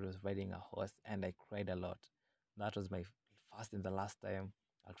memory was riding a horse and I cried a lot. That was my first and the last time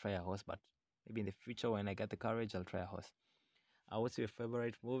I'll try a horse, but maybe in the future when I get the courage, I'll try a horse. What's your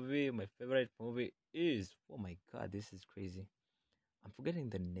favorite movie? My favorite movie is, oh my god, this is crazy. I'm forgetting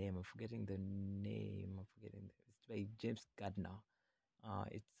the name. It's by James Gardner.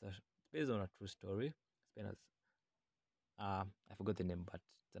 It's based on a true story. It's been I forgot the name, but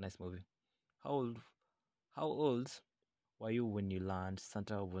it's a nice movie. How old? How old were you when you learned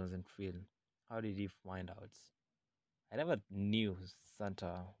Santa wasn't real? How did you find out? I never knew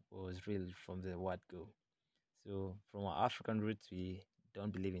Santa was real from the word go. So from our African roots, we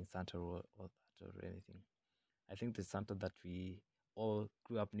don't believe in Santa or that or anything. I think the Santa that we all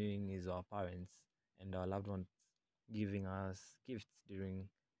grew up knowing is our parents and our loved ones giving us gifts during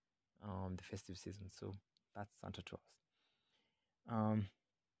the festive season. So that's Santa to us. Um,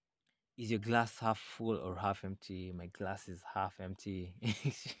 is your glass half full or half empty? My glass is half empty.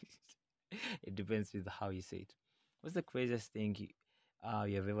 It depends with how you say it. What's the craziest thing you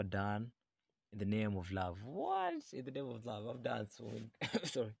have ever done in the name of love? What? In the name of love? I've done so many.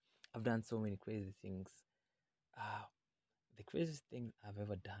 Sorry, I've done so many crazy things. Uh, the craziest thing I've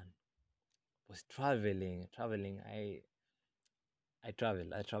ever done was traveling. I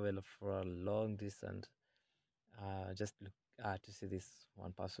travel. I travel for a long distance. Just look to see this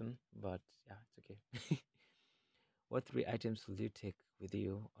one person, but yeah, it's okay. What three items will you take with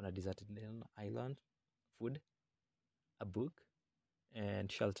you on a deserted island? Food, a book,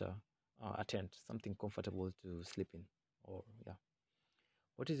 and shelter. A tent, something comfortable to sleep in. Or yeah.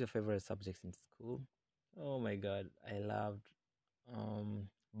 What is your favorite subject in school? Oh my god, I loved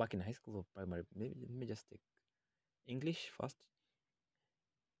back in high school or primary. Maybe let me just take English first.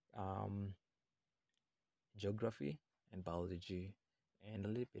 Um, geography and biology, and a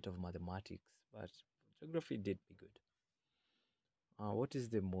little bit of mathematics. But geography did me good. What is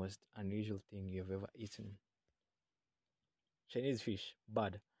the most unusual thing you've ever eaten? Chinese fish,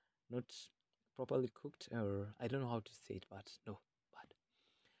 bad. Not properly cooked, or I don't know how to say it, but no, bad.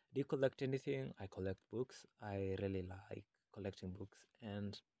 Do you collect anything? I collect books. I really like collecting books,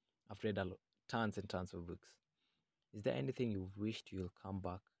 and I've read tons and tons of books. Is there anything you wished you'll come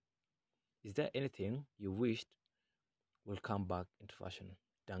back? Is there anything you wished will come back into fashion?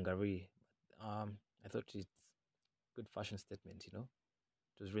 Dungaree. I thought it's good fashion statement, you know?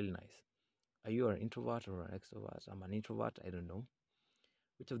 It was really nice. Are you an introvert or an extrovert? I'm an introvert. I don't know.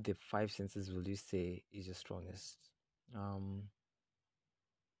 Which of the five senses will you say is your strongest? Um,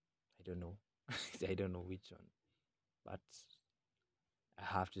 I don't know. I don't know which one, but I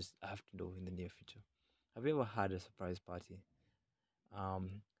have to know in the near future. Have you ever had a surprise party?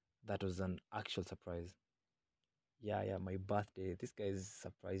 Um, that was an actual surprise. Yeah, my birthday. These guys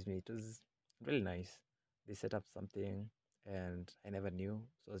surprised me. It was really nice. They set up something and I never knew.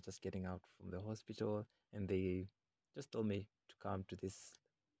 So I was just getting out from the hospital and they just told me to come to this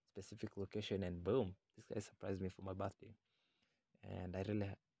specific location and boom, this guy surprised me for my birthday. And I really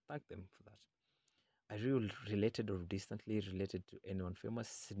thank them for that. Are you related or distantly related to anyone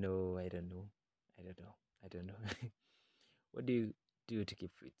famous? No, I don't know. I don't know. I don't know. What do you do to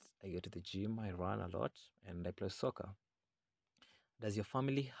keep fit? I go to the gym, I run a lot, and I play soccer. Does your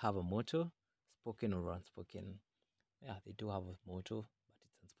family have a motto? Spoken or unspoken? Yeah, they do have a motto, but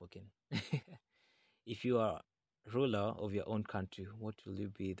it's unspoken. If you are ruler of your own country, what will you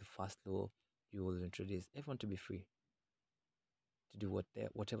be the first law you will introduce? Everyone to be free to do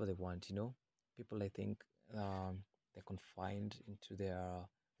whatever they want, you know? People, I think, they're confined into their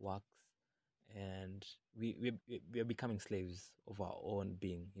works and we are becoming slaves of our own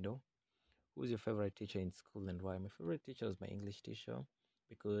being, you know? Who's your favorite teacher in school and why? My favorite teacher was my English teacher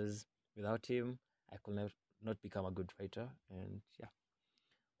because without him, I could not become a good writer. And yeah,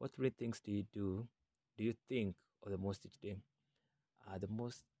 what three things do you think of the most each day?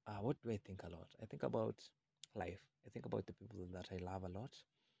 What do I think a lot? I think about life. I think about the people that I love a lot.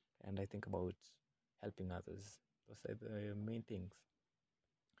 And I think about helping others. Those are the main things.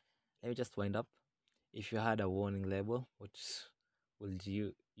 Let me just wind up. If you had a warning label, what would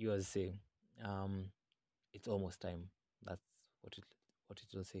yours say? Um, it's almost time. That's what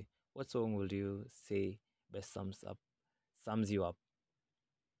it will say. What song will you say best sums you up?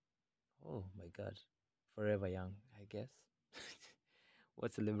 Oh my god. Forever young, I guess.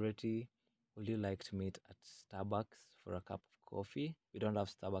 What celebrity would you like to meet at Starbucks for a cup of coffee? We don't have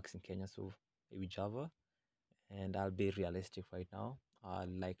Starbucks in Kenya, so maybe Java. And I'll be realistic right now. I'd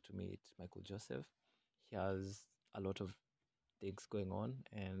like to meet Michael Joseph. He has a lot of things going on,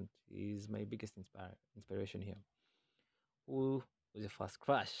 and he's my biggest inspiration here. Who was your first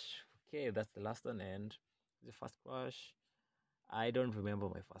crush? Okay, that's the last one. And the first crush, I don't remember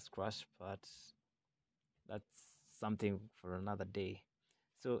my first crush, but that's something for another day.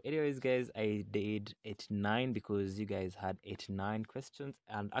 So, anyways, guys, I did 89 because you guys had 89 questions,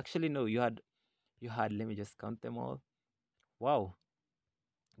 and actually, no, you had. Let me just count them all. Wow,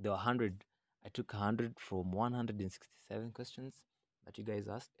 there were 100. I took 100 from 167 questions that you guys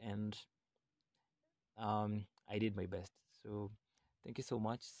asked, and I did my best. So thank you so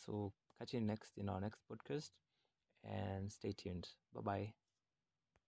much. So catch you next in our next podcast and stay tuned. Bye bye.